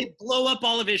 dude. They blow up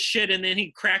all of his shit and then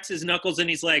he cracks his knuckles and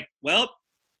he's like, well,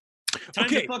 time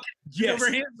to fucking get over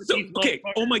here. Okay,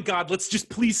 oh my God, let's just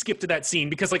please skip to that scene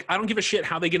because like I don't give a shit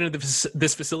how they get into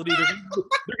this facility.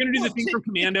 They're going to do the thing from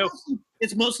Commando.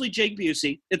 It's mostly Jake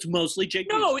Busey.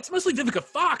 No, it's mostly Vivica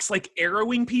Fox, like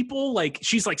arrowing people. Like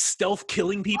she's like stealth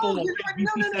killing people. Oh,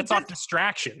 that's off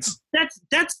distractions.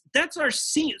 That's our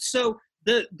scene. So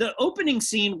the opening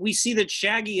scene, we see that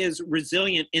Shaggy is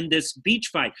resilient in this beach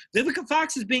fight. Vivica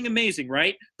Fox is being amazing,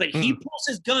 right? But he pulls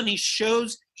his gun. He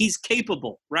shows he's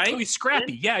capable, right? Oh, he's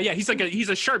scrappy. Yeah. He's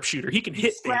a sharpshooter. He can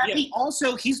hit. Scrappy. Yeah.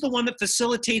 Also, he's the one that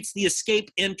facilitates the escape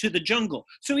into the jungle.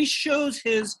 So he shows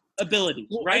his ability,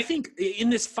 right? I think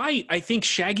in this fight,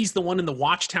 Shaggy's the one in the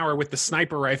watchtower with the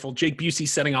sniper rifle. Jake Busey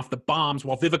setting off the bombs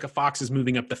while Vivica Fox is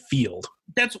moving up the field.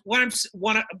 That's what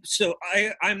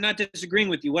I'm not disagreeing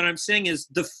with you. What I'm saying is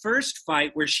the first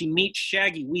fight where she meets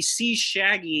Shaggy, we see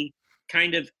Shaggy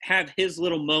kind of have his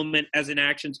little moment as an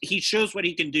action. He shows what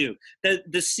he can do.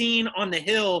 The scene on the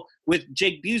hill with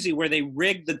Jake Busey where they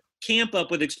rigged the camp up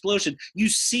with explosion, you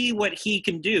see what he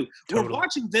can do. Totally. We're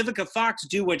watching Vivica Fox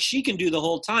do what she can do the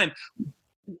whole time.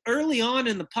 Early on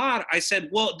in the pod, I said,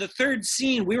 well, the third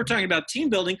scene, we were talking about team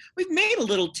building. We've made a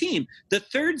little team. The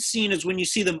third scene is when you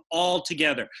see them all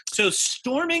together. So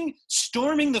storming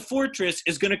the fortress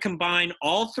is going to combine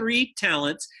all three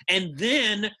talents. And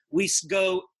then we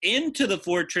go into the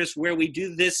fortress where we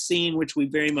do this scene, which we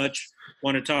very much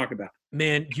want to talk about.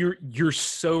 Man, you're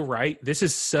so right. This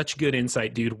is such good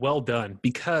insight, dude. Well done.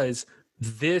 Because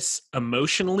this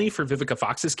emotionally for Vivica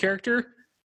Fox's character,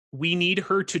 we need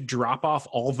her to drop off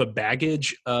all the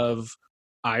baggage of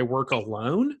I work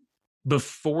alone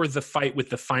before the fight with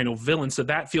the final villain. So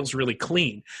that feels really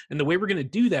clean. And the way we're going to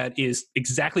do that is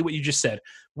exactly what you just said.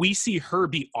 We see her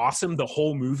be awesome the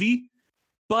whole movie,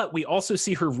 but we also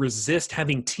see her resist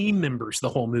having team members the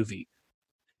whole movie.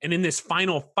 And in this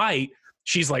final fight,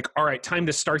 she's like, all right, time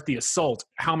to start the assault.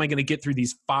 How am I going to get through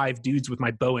these 5 dudes with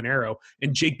my bow and arrow?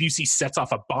 And Jake Busey sets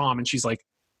off a bomb and she's like,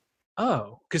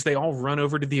 oh, because they all run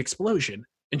over to the explosion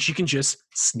and she can just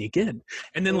sneak in.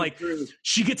 And then like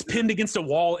she gets pinned against a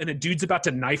wall and a dude's about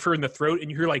to knife her in the throat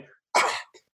and you hear like,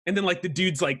 and then like the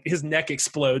dude's like his neck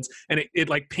explodes and it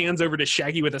like pans over to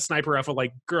Shaggy with a sniper rifle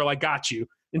like, girl, I got you.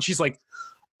 And she's like,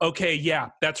 okay, yeah,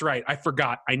 that's right. I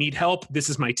forgot. I need help. This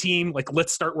is my team. Like,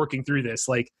 let's start working through this.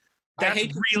 Like,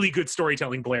 that's really good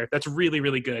storytelling, Blair. That's really,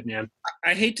 really good, man.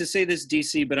 I hate to say this,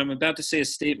 DC, but I'm about to say a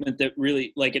statement that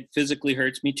really, like, it physically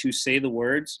hurts me to say the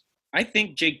words. I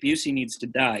think Jake Busey needs to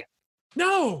die.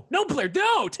 No, Blair,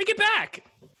 no, take it back.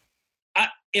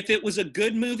 If it was a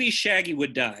good movie, Shaggy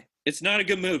would die. It's not a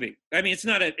good movie. I mean, it's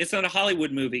not a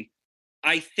Hollywood movie.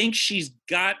 I think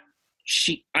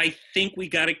I think we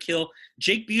got to kill.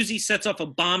 Jake Busey sets off a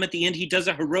bomb at the end. He does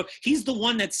a heroic. He's the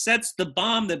one that sets the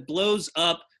bomb that blows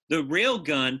up the rail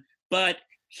gun, but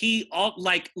he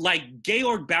like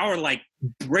Georg Bauer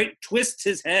twists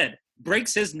his head,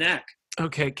 breaks his neck.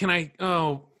 Okay,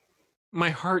 my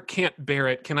heart can't bear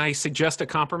it. Can I suggest a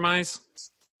compromise?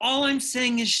 All I'm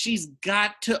saying is she's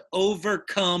got to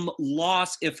overcome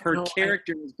loss if her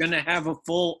character is going to have a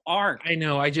full arc. I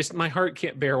know. My heart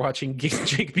can't bear watching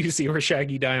Jake Busey or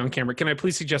Shaggy die on camera. Can I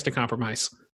please suggest a compromise?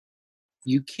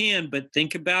 You can, but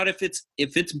think about if it's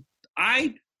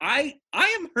I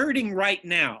am hurting right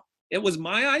now. It was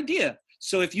my idea.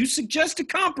 So if you suggest a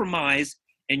compromise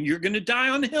and you're going to die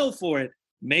on the hill for it,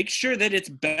 make sure that it's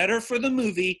better for the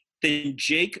movie than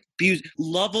Jake Busey,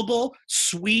 lovable,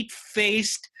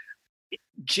 sweet-faced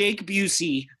Jake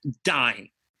Busey dying.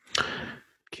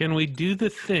 Can we do the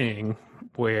thing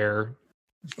where,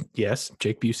 yes,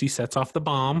 Jake Busey sets off the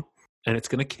bomb and it's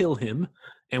going to kill him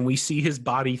and we see his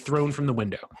body thrown from the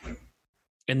window.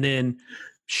 And then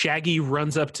Shaggy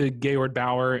runs up to Georg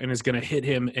Bauer and is going to hit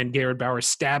him and Georg Bauer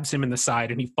stabs him in the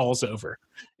side and he falls over.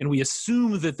 And we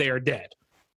assume that they are dead.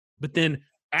 But then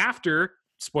after,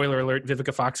 spoiler alert,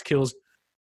 Vivica Fox kills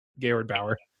Georg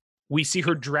Bauer, we see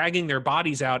her dragging their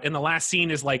bodies out, and the last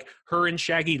scene is like her and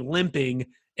Shaggy limping,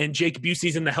 and Jake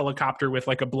Busey's in the helicopter with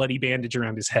like a bloody bandage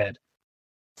around his head.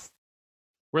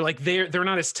 We're like, they're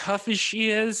not as tough as she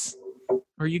is. Or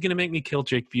are you going to make me kill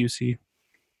Jake Busey?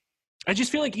 I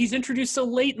just feel like he's introduced so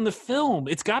late in the film.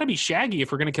 It's got to be Shaggy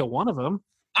if we're going to kill one of them.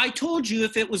 I told you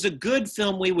if it was a good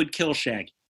film, we would kill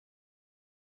Shaggy.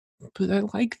 But I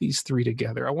like these three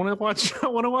together. I want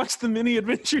to watch the mini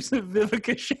adventures of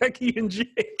Vivica, Shaggy, and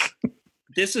Jake.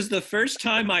 This is the first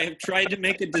time I have tried to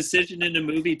make a decision in a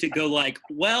movie to go like,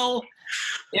 well,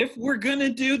 if we're going to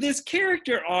do this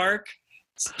character arc,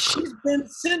 she's been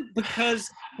sent because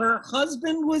her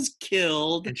husband was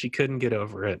killed. And she couldn't get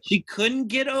over it.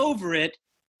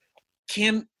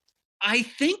 I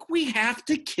think we have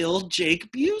to kill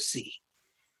Jake Busey.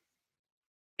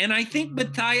 And I think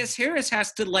Matthias Harris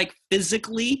has to like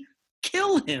physically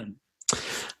kill him.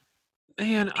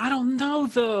 Man, I don't know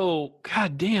though.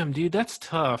 God damn, dude, that's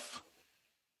tough.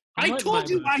 I told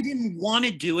you I didn't want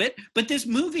to do it, but this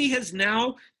movie has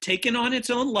now taken on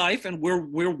its own life, and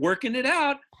we're working it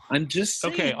out. I'm just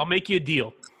saying. Okay, I'll make you a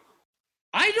deal.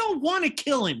 I don't want to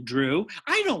kill him, Drew.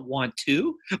 I don't want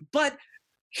to, but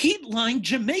Heatline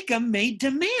Jamaica may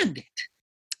demand it.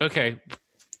 Okay,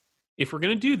 if we're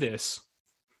gonna do this,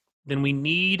 then we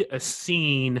need a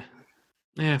scene.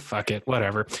 Fuck it,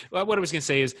 whatever. What I was going to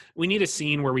say is we need a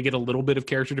scene where we get a little bit of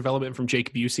character development from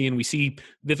Jake Busey, and we see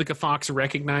Vivica Fox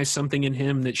recognize something in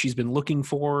him that she's been looking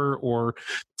for, or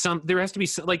there has to be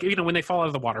some, like, when they fall out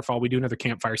of the waterfall, we do another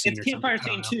campfire scene. It's campfire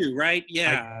scene too, right?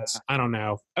 Yeah. I don't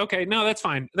know. Okay, no, that's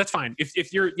fine. That's fine.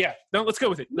 If you're, no, let's go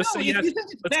with it. Let's say yes.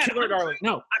 Let's kill our darling.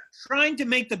 No. I'm trying to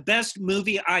make the best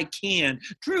movie I can.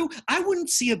 Drew, I wouldn't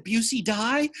see a Busey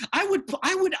die. I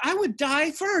would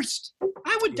die first.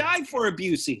 I would die for a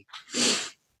Busey.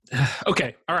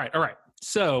 Okay. All right.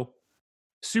 So,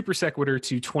 super sequitur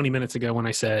to 20 minutes ago when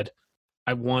I said,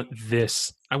 I want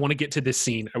this. I want to get to this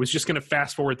scene. I was just going to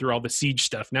fast forward through all the siege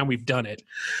stuff. Now we've done it.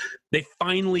 They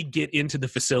finally get into the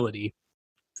facility,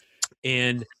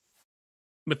 and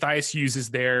Matthias Hughes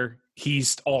is there.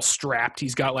 He's all strapped.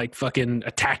 He's got like fucking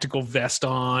a tactical vest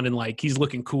on, and like he's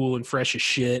looking cool and fresh as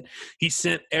shit. He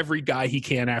sent every guy he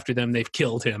can after them. They've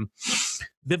killed him.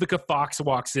 Vivica Fox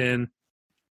walks in,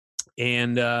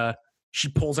 and she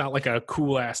pulls out like a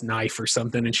cool ass knife or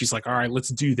something, and she's like, all right, let's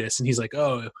do this. And he's like,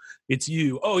 oh, it's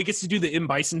you. Oh, he gets to do the M.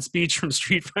 Bison speech from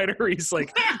Street Fighter where he's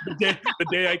like, the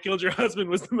day I killed your husband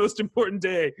was the most important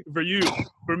day for you.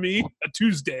 For me, a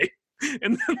Tuesday.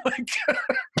 And then like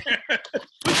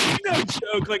no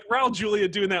joke, like Raul Julia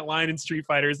doing that line in Street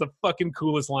Fighter is the fucking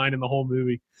coolest line in the whole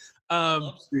movie. I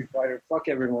love Street Fighter. Fuck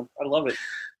everyone. I love it.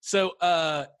 So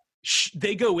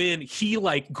they go in, he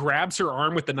like grabs her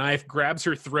arm with the knife, grabs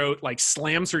her throat, like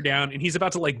slams her down, and he's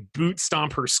about to like boot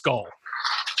stomp her skull.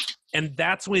 And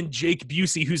that's when Jake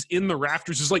Busey, who's in the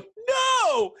rafters, is like,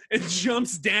 no, and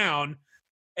jumps down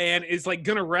and is like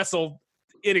gonna wrestle,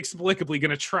 inexplicably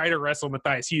gonna try to wrestle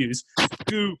Matthias Hughes,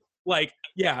 who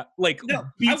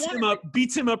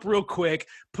beats him up real quick,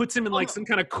 puts him in like some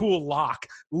kind of cool lock,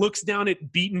 looks down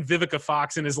at beaten Vivica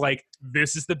Fox and is like,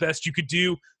 this is the best you could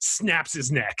do, snaps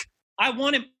his neck. I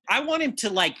want him to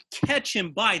like catch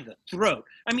him by the throat.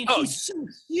 I mean, he's so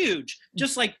huge.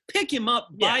 Just like pick him up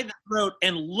by the throat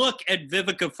and look at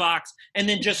Vivica Fox and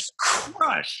then just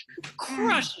crush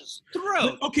his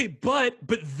throat.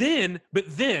 But then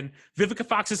Vivica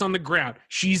Fox is on the ground.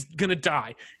 She's gonna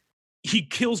die. He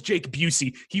kills Jake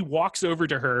Busey. He walks over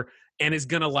to her and is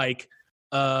gonna like,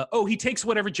 he takes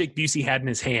whatever Jake Busey had in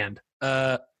his hand,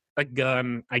 a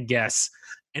gun, I guess.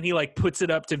 And he like puts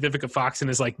it up to Vivica Fox and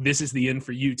is like, this is the end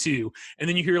for you too. And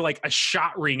then you hear like a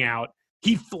shot ring out.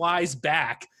 He flies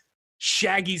back.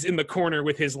 Shaggy's in the corner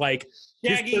with his like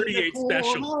his 38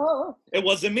 special. It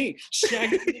wasn't me.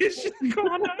 Shaggy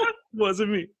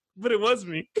wasn't me. But it was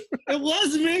me. It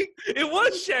was me. It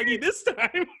was Shaggy this time.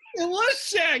 It was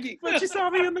Shaggy. But you saw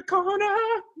me in the corner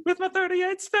with my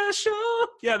 38 special.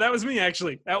 Yeah, that was me,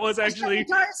 actually. That was actually,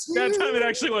 that time it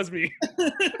actually was me.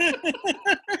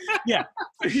 Yeah.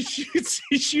 He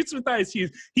shoots Matthias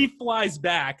Hughes. He flies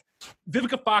back.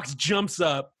 Vivica Fox jumps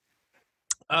up.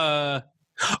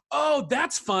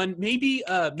 That's fun. Maybe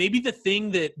the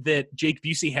thing that Jake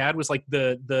Busey had was like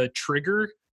the trigger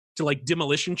to like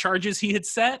demolition charges he had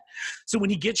set. So when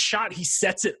he gets shot, he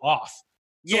sets it off.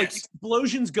 So like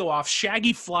explosions go off.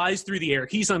 Shaggy flies through the air.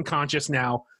 He's unconscious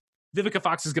now. Vivica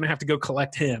Fox is going to have to go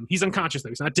collect him. He's unconscious though.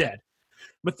 He's not dead.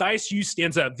 Matthias Hughes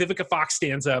stands up. Vivica Fox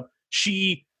stands up.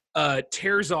 She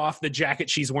tears off the jacket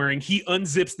she's wearing. He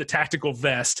unzips the tactical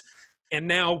vest. And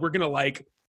now we're going to like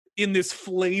in this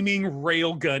flaming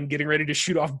railgun getting ready to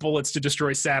shoot off bullets to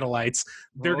destroy satellites.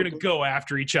 They're going to go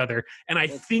after each other. And I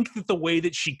think that the way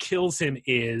that she kills him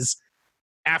is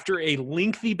after a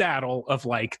lengthy battle of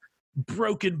like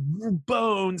broken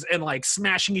bones and like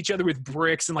smashing each other with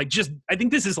bricks and like just, I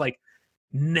think this is like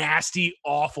nasty,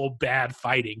 awful, bad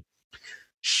fighting.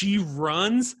 She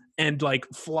runs and like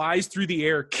flies through the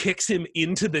air, kicks him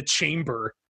into the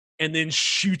chamber, and then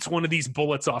shoots one of these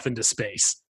bullets off into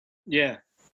space. Yeah.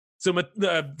 So I was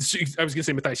going to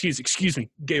say Matthias Hughes, excuse me,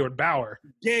 Georg Bauer.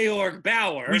 Georg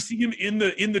Bauer. We see him in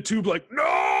the tube like, no!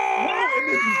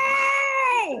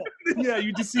 Yeah,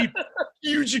 you just see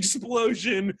huge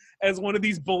explosion as one of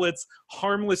these bullets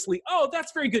harmlessly. Oh,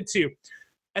 that's very good too.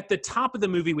 At the top of the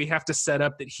movie, we have to set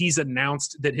up that he's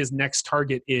announced that his next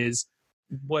target is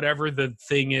whatever the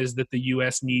thing is that the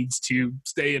U.S. needs to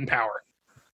stay in power.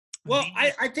 Well,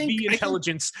 I think the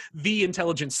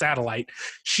intelligence satellite.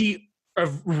 She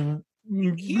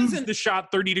moves the shot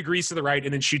 30 degrees to the right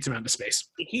and then shoots him out into space.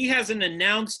 He hasn't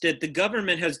announced it. The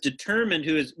government has determined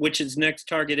which his next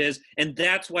target is, and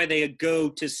that's why they go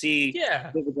to see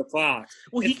the Fox.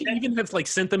 Well, he can even have like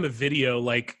sent them a video,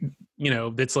 like, you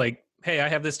know, that's like, hey, I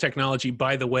have this technology.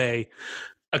 By the way,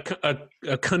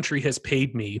 a country has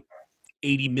paid me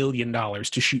 $80 million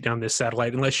to shoot down this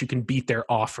satellite unless you can beat their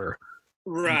offer.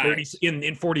 Right.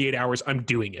 In 48 hours, I'm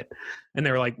doing it. And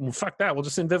they were like, well, fuck that. We'll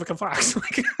just send Vivica Fox.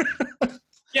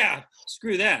 Yeah,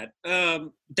 screw that.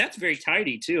 That's very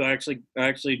tidy, too. I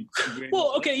actually.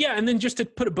 Well, okay, yeah. And then just to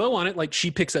put a bow on it, like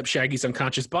she picks up Shaggy's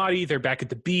unconscious body. They're back at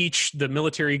the beach. The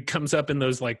military comes up in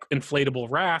those like inflatable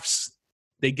rafts.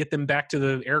 They get them back to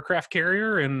the aircraft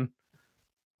carrier. And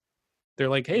they're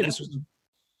like, hey, that's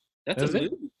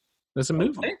a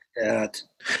movie. Like that.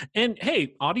 And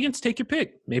hey, audience, take your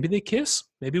pick. Maybe they kiss.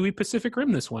 Maybe we Pacific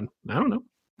Rim this one. I don't know.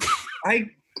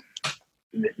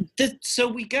 So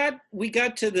we got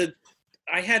to the.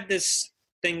 I had this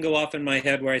thing go off in my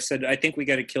head where I said, I think we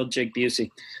got to kill Jake Busey,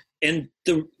 and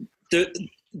the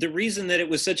reason that it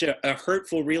was such a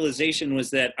hurtful realization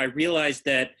was that I realized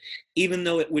that even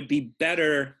though it would be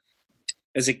better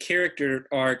as a character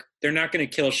arc, they're not going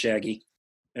to kill Shaggy.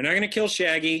 They're not going to kill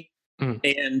Shaggy.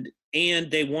 And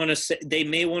they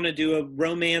may want to do a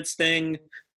romance thing,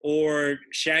 or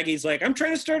Shaggy's like, I'm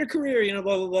trying to start a career, you know,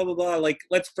 blah, blah, blah, blah, blah. Like,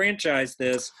 let's franchise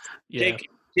this. Yeah.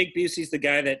 Jake Busey's the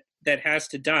guy that has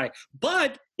to die.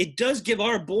 But it does give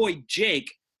our boy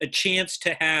Jake a chance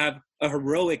to have a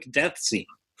heroic death scene.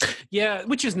 Yeah,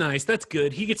 which is nice. That's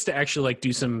good. He gets to actually like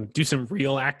do some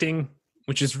real acting,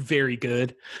 which is very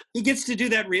good. He gets to do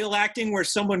that real acting where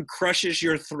someone crushes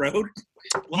your throat.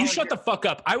 You shut the fuck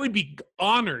up. I would be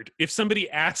honored if somebody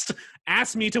asked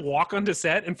me to walk onto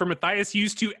set and for Matthias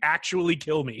Hughes to actually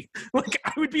kill me. Like,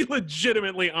 I would be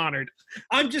legitimately honored.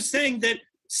 I'm just saying that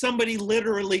somebody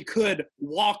literally could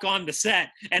walk on the set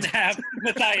and have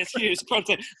Matthias Hughes. I'm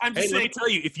just saying, let me tell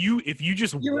you, if you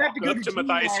just walk up to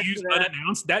Matthias Hughes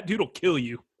unannounced, that dude will kill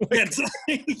you. Like,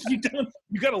 you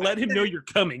got to let him know you're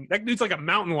coming. That dude's like a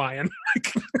mountain lion.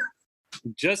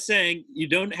 Just saying, you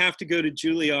don't have to go to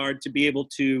Juilliard to be able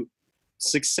to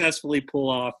successfully pull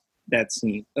off that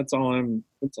scene. That's all I'm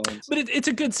saying. But it's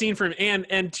a good scene for him.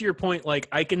 And to your point, like,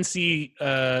 I can see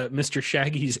Mr.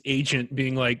 Shaggy's agent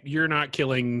being like, you're not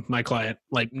killing my client.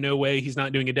 Like, no way, he's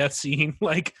not doing a death scene.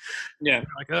 Like, yeah,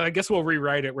 like, I guess we'll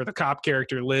rewrite it where the cop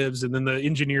character lives and then the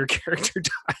engineer character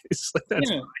dies. Like, that's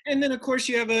fine. And then, of course,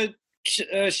 you have a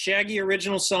Shaggy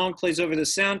original song plays over the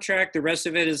soundtrack. The rest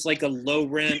of it is like a low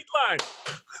rent.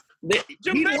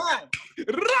 Jamaica.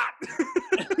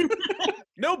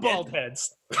 No bald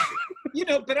heads. You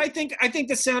know, but I think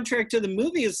the soundtrack to the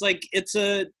movie is like it's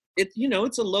a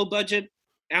low budget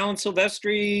Alan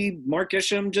Silvestri, Mark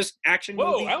Isham, just action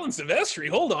movie. Whoa, Alan Silvestri,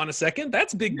 hold on a second.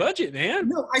 That's big budget, man.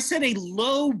 No, I said a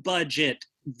low budget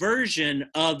version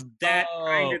of that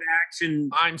kind of action.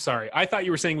 I'm sorry. I thought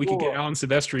you were saying we could get Alan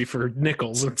Silvestri for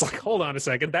nickels. It's like, hold on a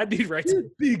second. That dude writes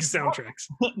big soundtracks.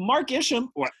 Mark Isham.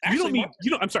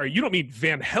 I'm sorry. You don't mean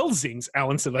Van Helsing's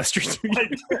Alan Silvestri.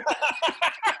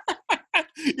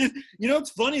 You know what's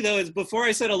funny though is before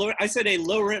I said a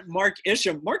low rent Mark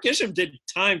Isham. Mark Isham did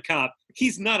Time Cop.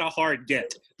 He's not a hard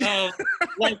get.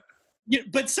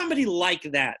 But somebody like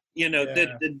that,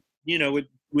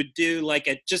 would do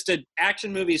like just an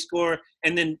action movie score,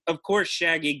 and then of course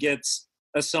Shaggy gets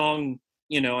a song,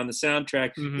 on the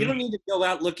soundtrack. Mm-hmm. You don't need to go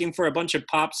out looking for a bunch of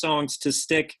pop songs to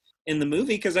stick in the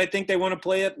movie because I think they want to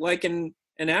play it like an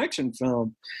action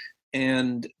film.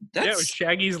 And that's it was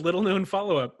Shaggy's little known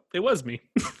follow-up. It was me.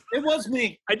 It was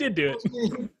me. I did do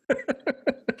it.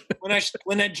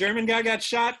 When that German guy got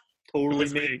shot, totally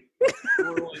me.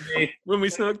 Totally me. When we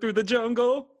snuck through the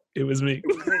jungle. It was me.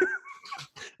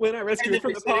 When I rescued her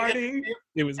from the party,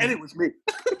 it was me. And it was me.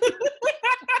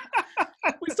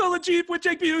 We stole a Jeep with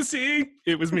Jake Busey.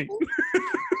 It was me.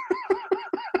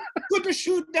 Put the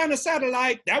shoot down a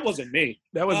satellite. That wasn't me.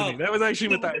 That wasn't me. That was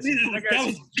actually Matthias. That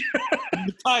was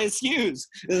Matthias Hughes.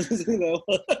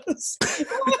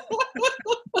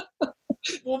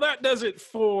 Well, that does it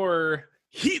for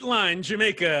Heatline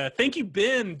Jamaica. Thank you,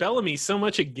 Ben Bellamy, so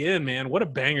much again, man. What a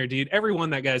banger, dude. Everyone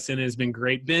that guy sent in has been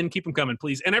great. Ben, keep them coming,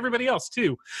 please. And everybody else,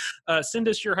 too. Send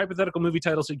us your hypothetical movie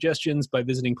title suggestions by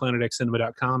visiting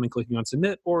planetxcinema.com and clicking on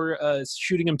submit, or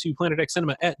shooting them to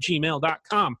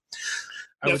planetxcinema@gmail.com.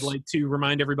 I would like to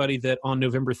remind everybody that on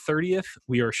November 30th,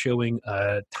 we are showing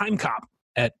Time Cop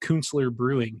at Kunstler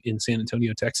Brewing in San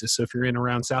Antonio, Texas. So if you're in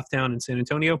around Southtown in San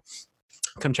Antonio,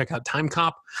 come check out Time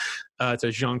Cop. It's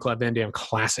a Jean-Claude Van Damme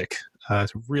classic.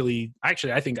 It's really,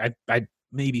 actually, I think I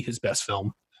maybe his best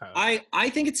film. I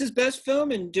think it's his best film,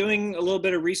 and doing a little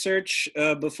bit of research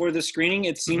before the screening,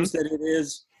 it seems that it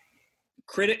is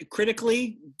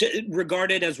critically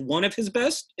regarded as one of his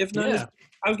best, if not his.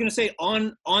 I was going to say,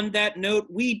 on that note,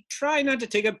 we try not to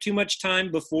take up too much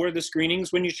time before the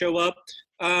screenings when you show up,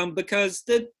 because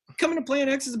coming to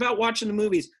Planet X is about watching the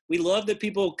movies. We love that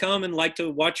people come and like to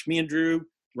watch me and Drew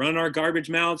run our garbage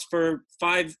mouths for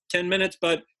 5-10 minutes,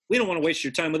 but we don't want to waste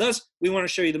your time with us. We want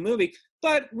to show you the movie.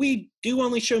 But we do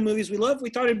only show movies we love.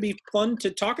 We thought it'd be fun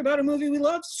to talk about a movie we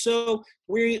love. So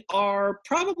we are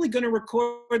probably going to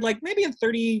record like maybe a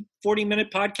 30,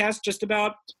 40-minute podcast just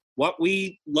about what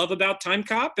we love about Time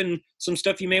Cop and some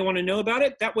stuff you may want to know about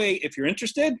it. That way, if you're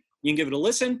interested, you can give it a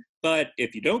listen. But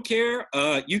if you don't care,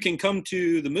 you can come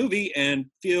to the movie and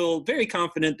feel very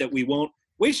confident that we won't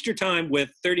waste your time with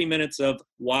 30 minutes of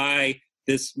why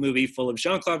this movie full of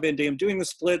Jean-Claude Van Damme doing the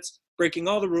splits, breaking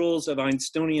all the rules of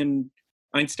Einsteinian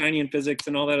physics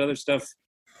and all that other stuff.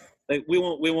 Like, we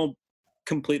won't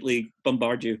completely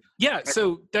bombard you. Yeah,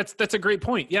 so that's a great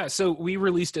point. Yeah, so we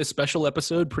released a special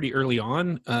episode pretty early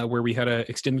on where we had an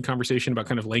extended conversation about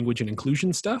kind of language and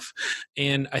inclusion stuff.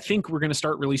 And I think we're going to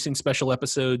start releasing special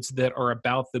episodes that are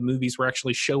about the movies we're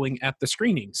actually showing at the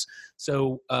screenings.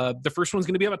 So the first one's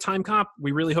going to be about Time Cop.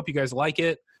 We really hope you guys like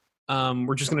it.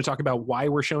 We're just going to talk about why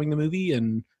we're showing the movie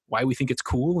and why we think it's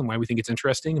cool and why we think it's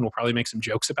interesting, and we'll probably make some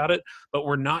jokes about it. But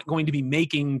we're not going to be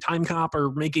making Time Cop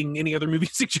or making any other movie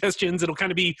suggestions. It'll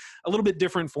kind of be a little bit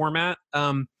different format.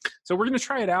 So we're going to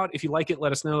try it out. If you like it,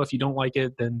 let us know. If you don't like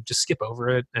it, then just skip over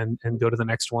it and go to the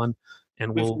next one.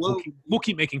 And we'll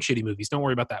keep making shitty movies. Don't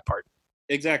worry about that part.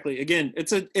 Exactly. Again,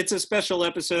 it's a special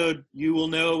episode. You will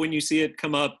know when you see it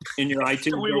come up in your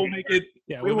iTunes. We will make it.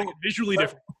 Yeah, we'll make it visually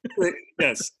different.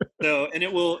 Yes. So, and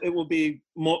it will be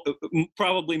more,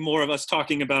 probably more of us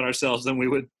talking about ourselves than we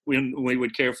would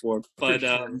care for. But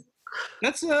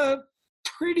that's a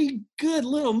pretty good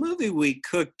little movie we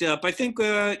cooked up. I think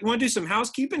you want to do some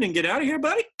housekeeping and get out of here,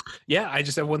 buddy? Yeah, I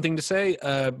just have one thing to say.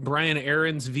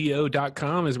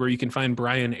 BrianAaronsVO.com is where you can find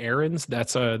Brian Aarons.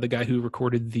 That's the guy who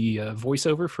recorded the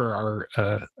voiceover for our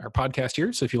podcast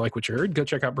here. So if you like what you heard, go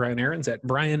check out Brian Aarons at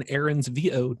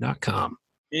BrianAaronsVO.com.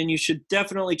 And you should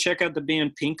definitely check out the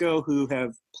band Pinko, who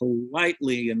have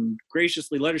politely and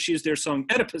graciously let us use their song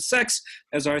Oedipus Sex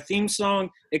as our theme song.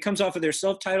 It comes off of their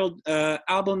self-titled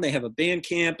album. They have a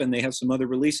Bandcamp, and they have some other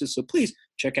releases. So please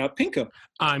check out Pinko.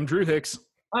 I'm Drew Hicks.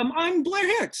 I'm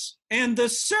Blair Hicks. And the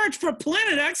search for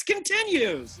Planet X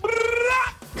continues.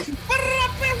 It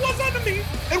wasn't me.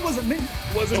 It wasn't me. It wasn't me.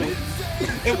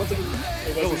 It wasn't me.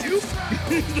 It wasn't you.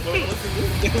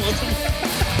 It wasn't me.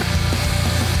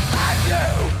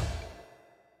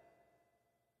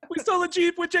 We stole a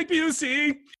Jeep with Jake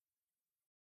Busey.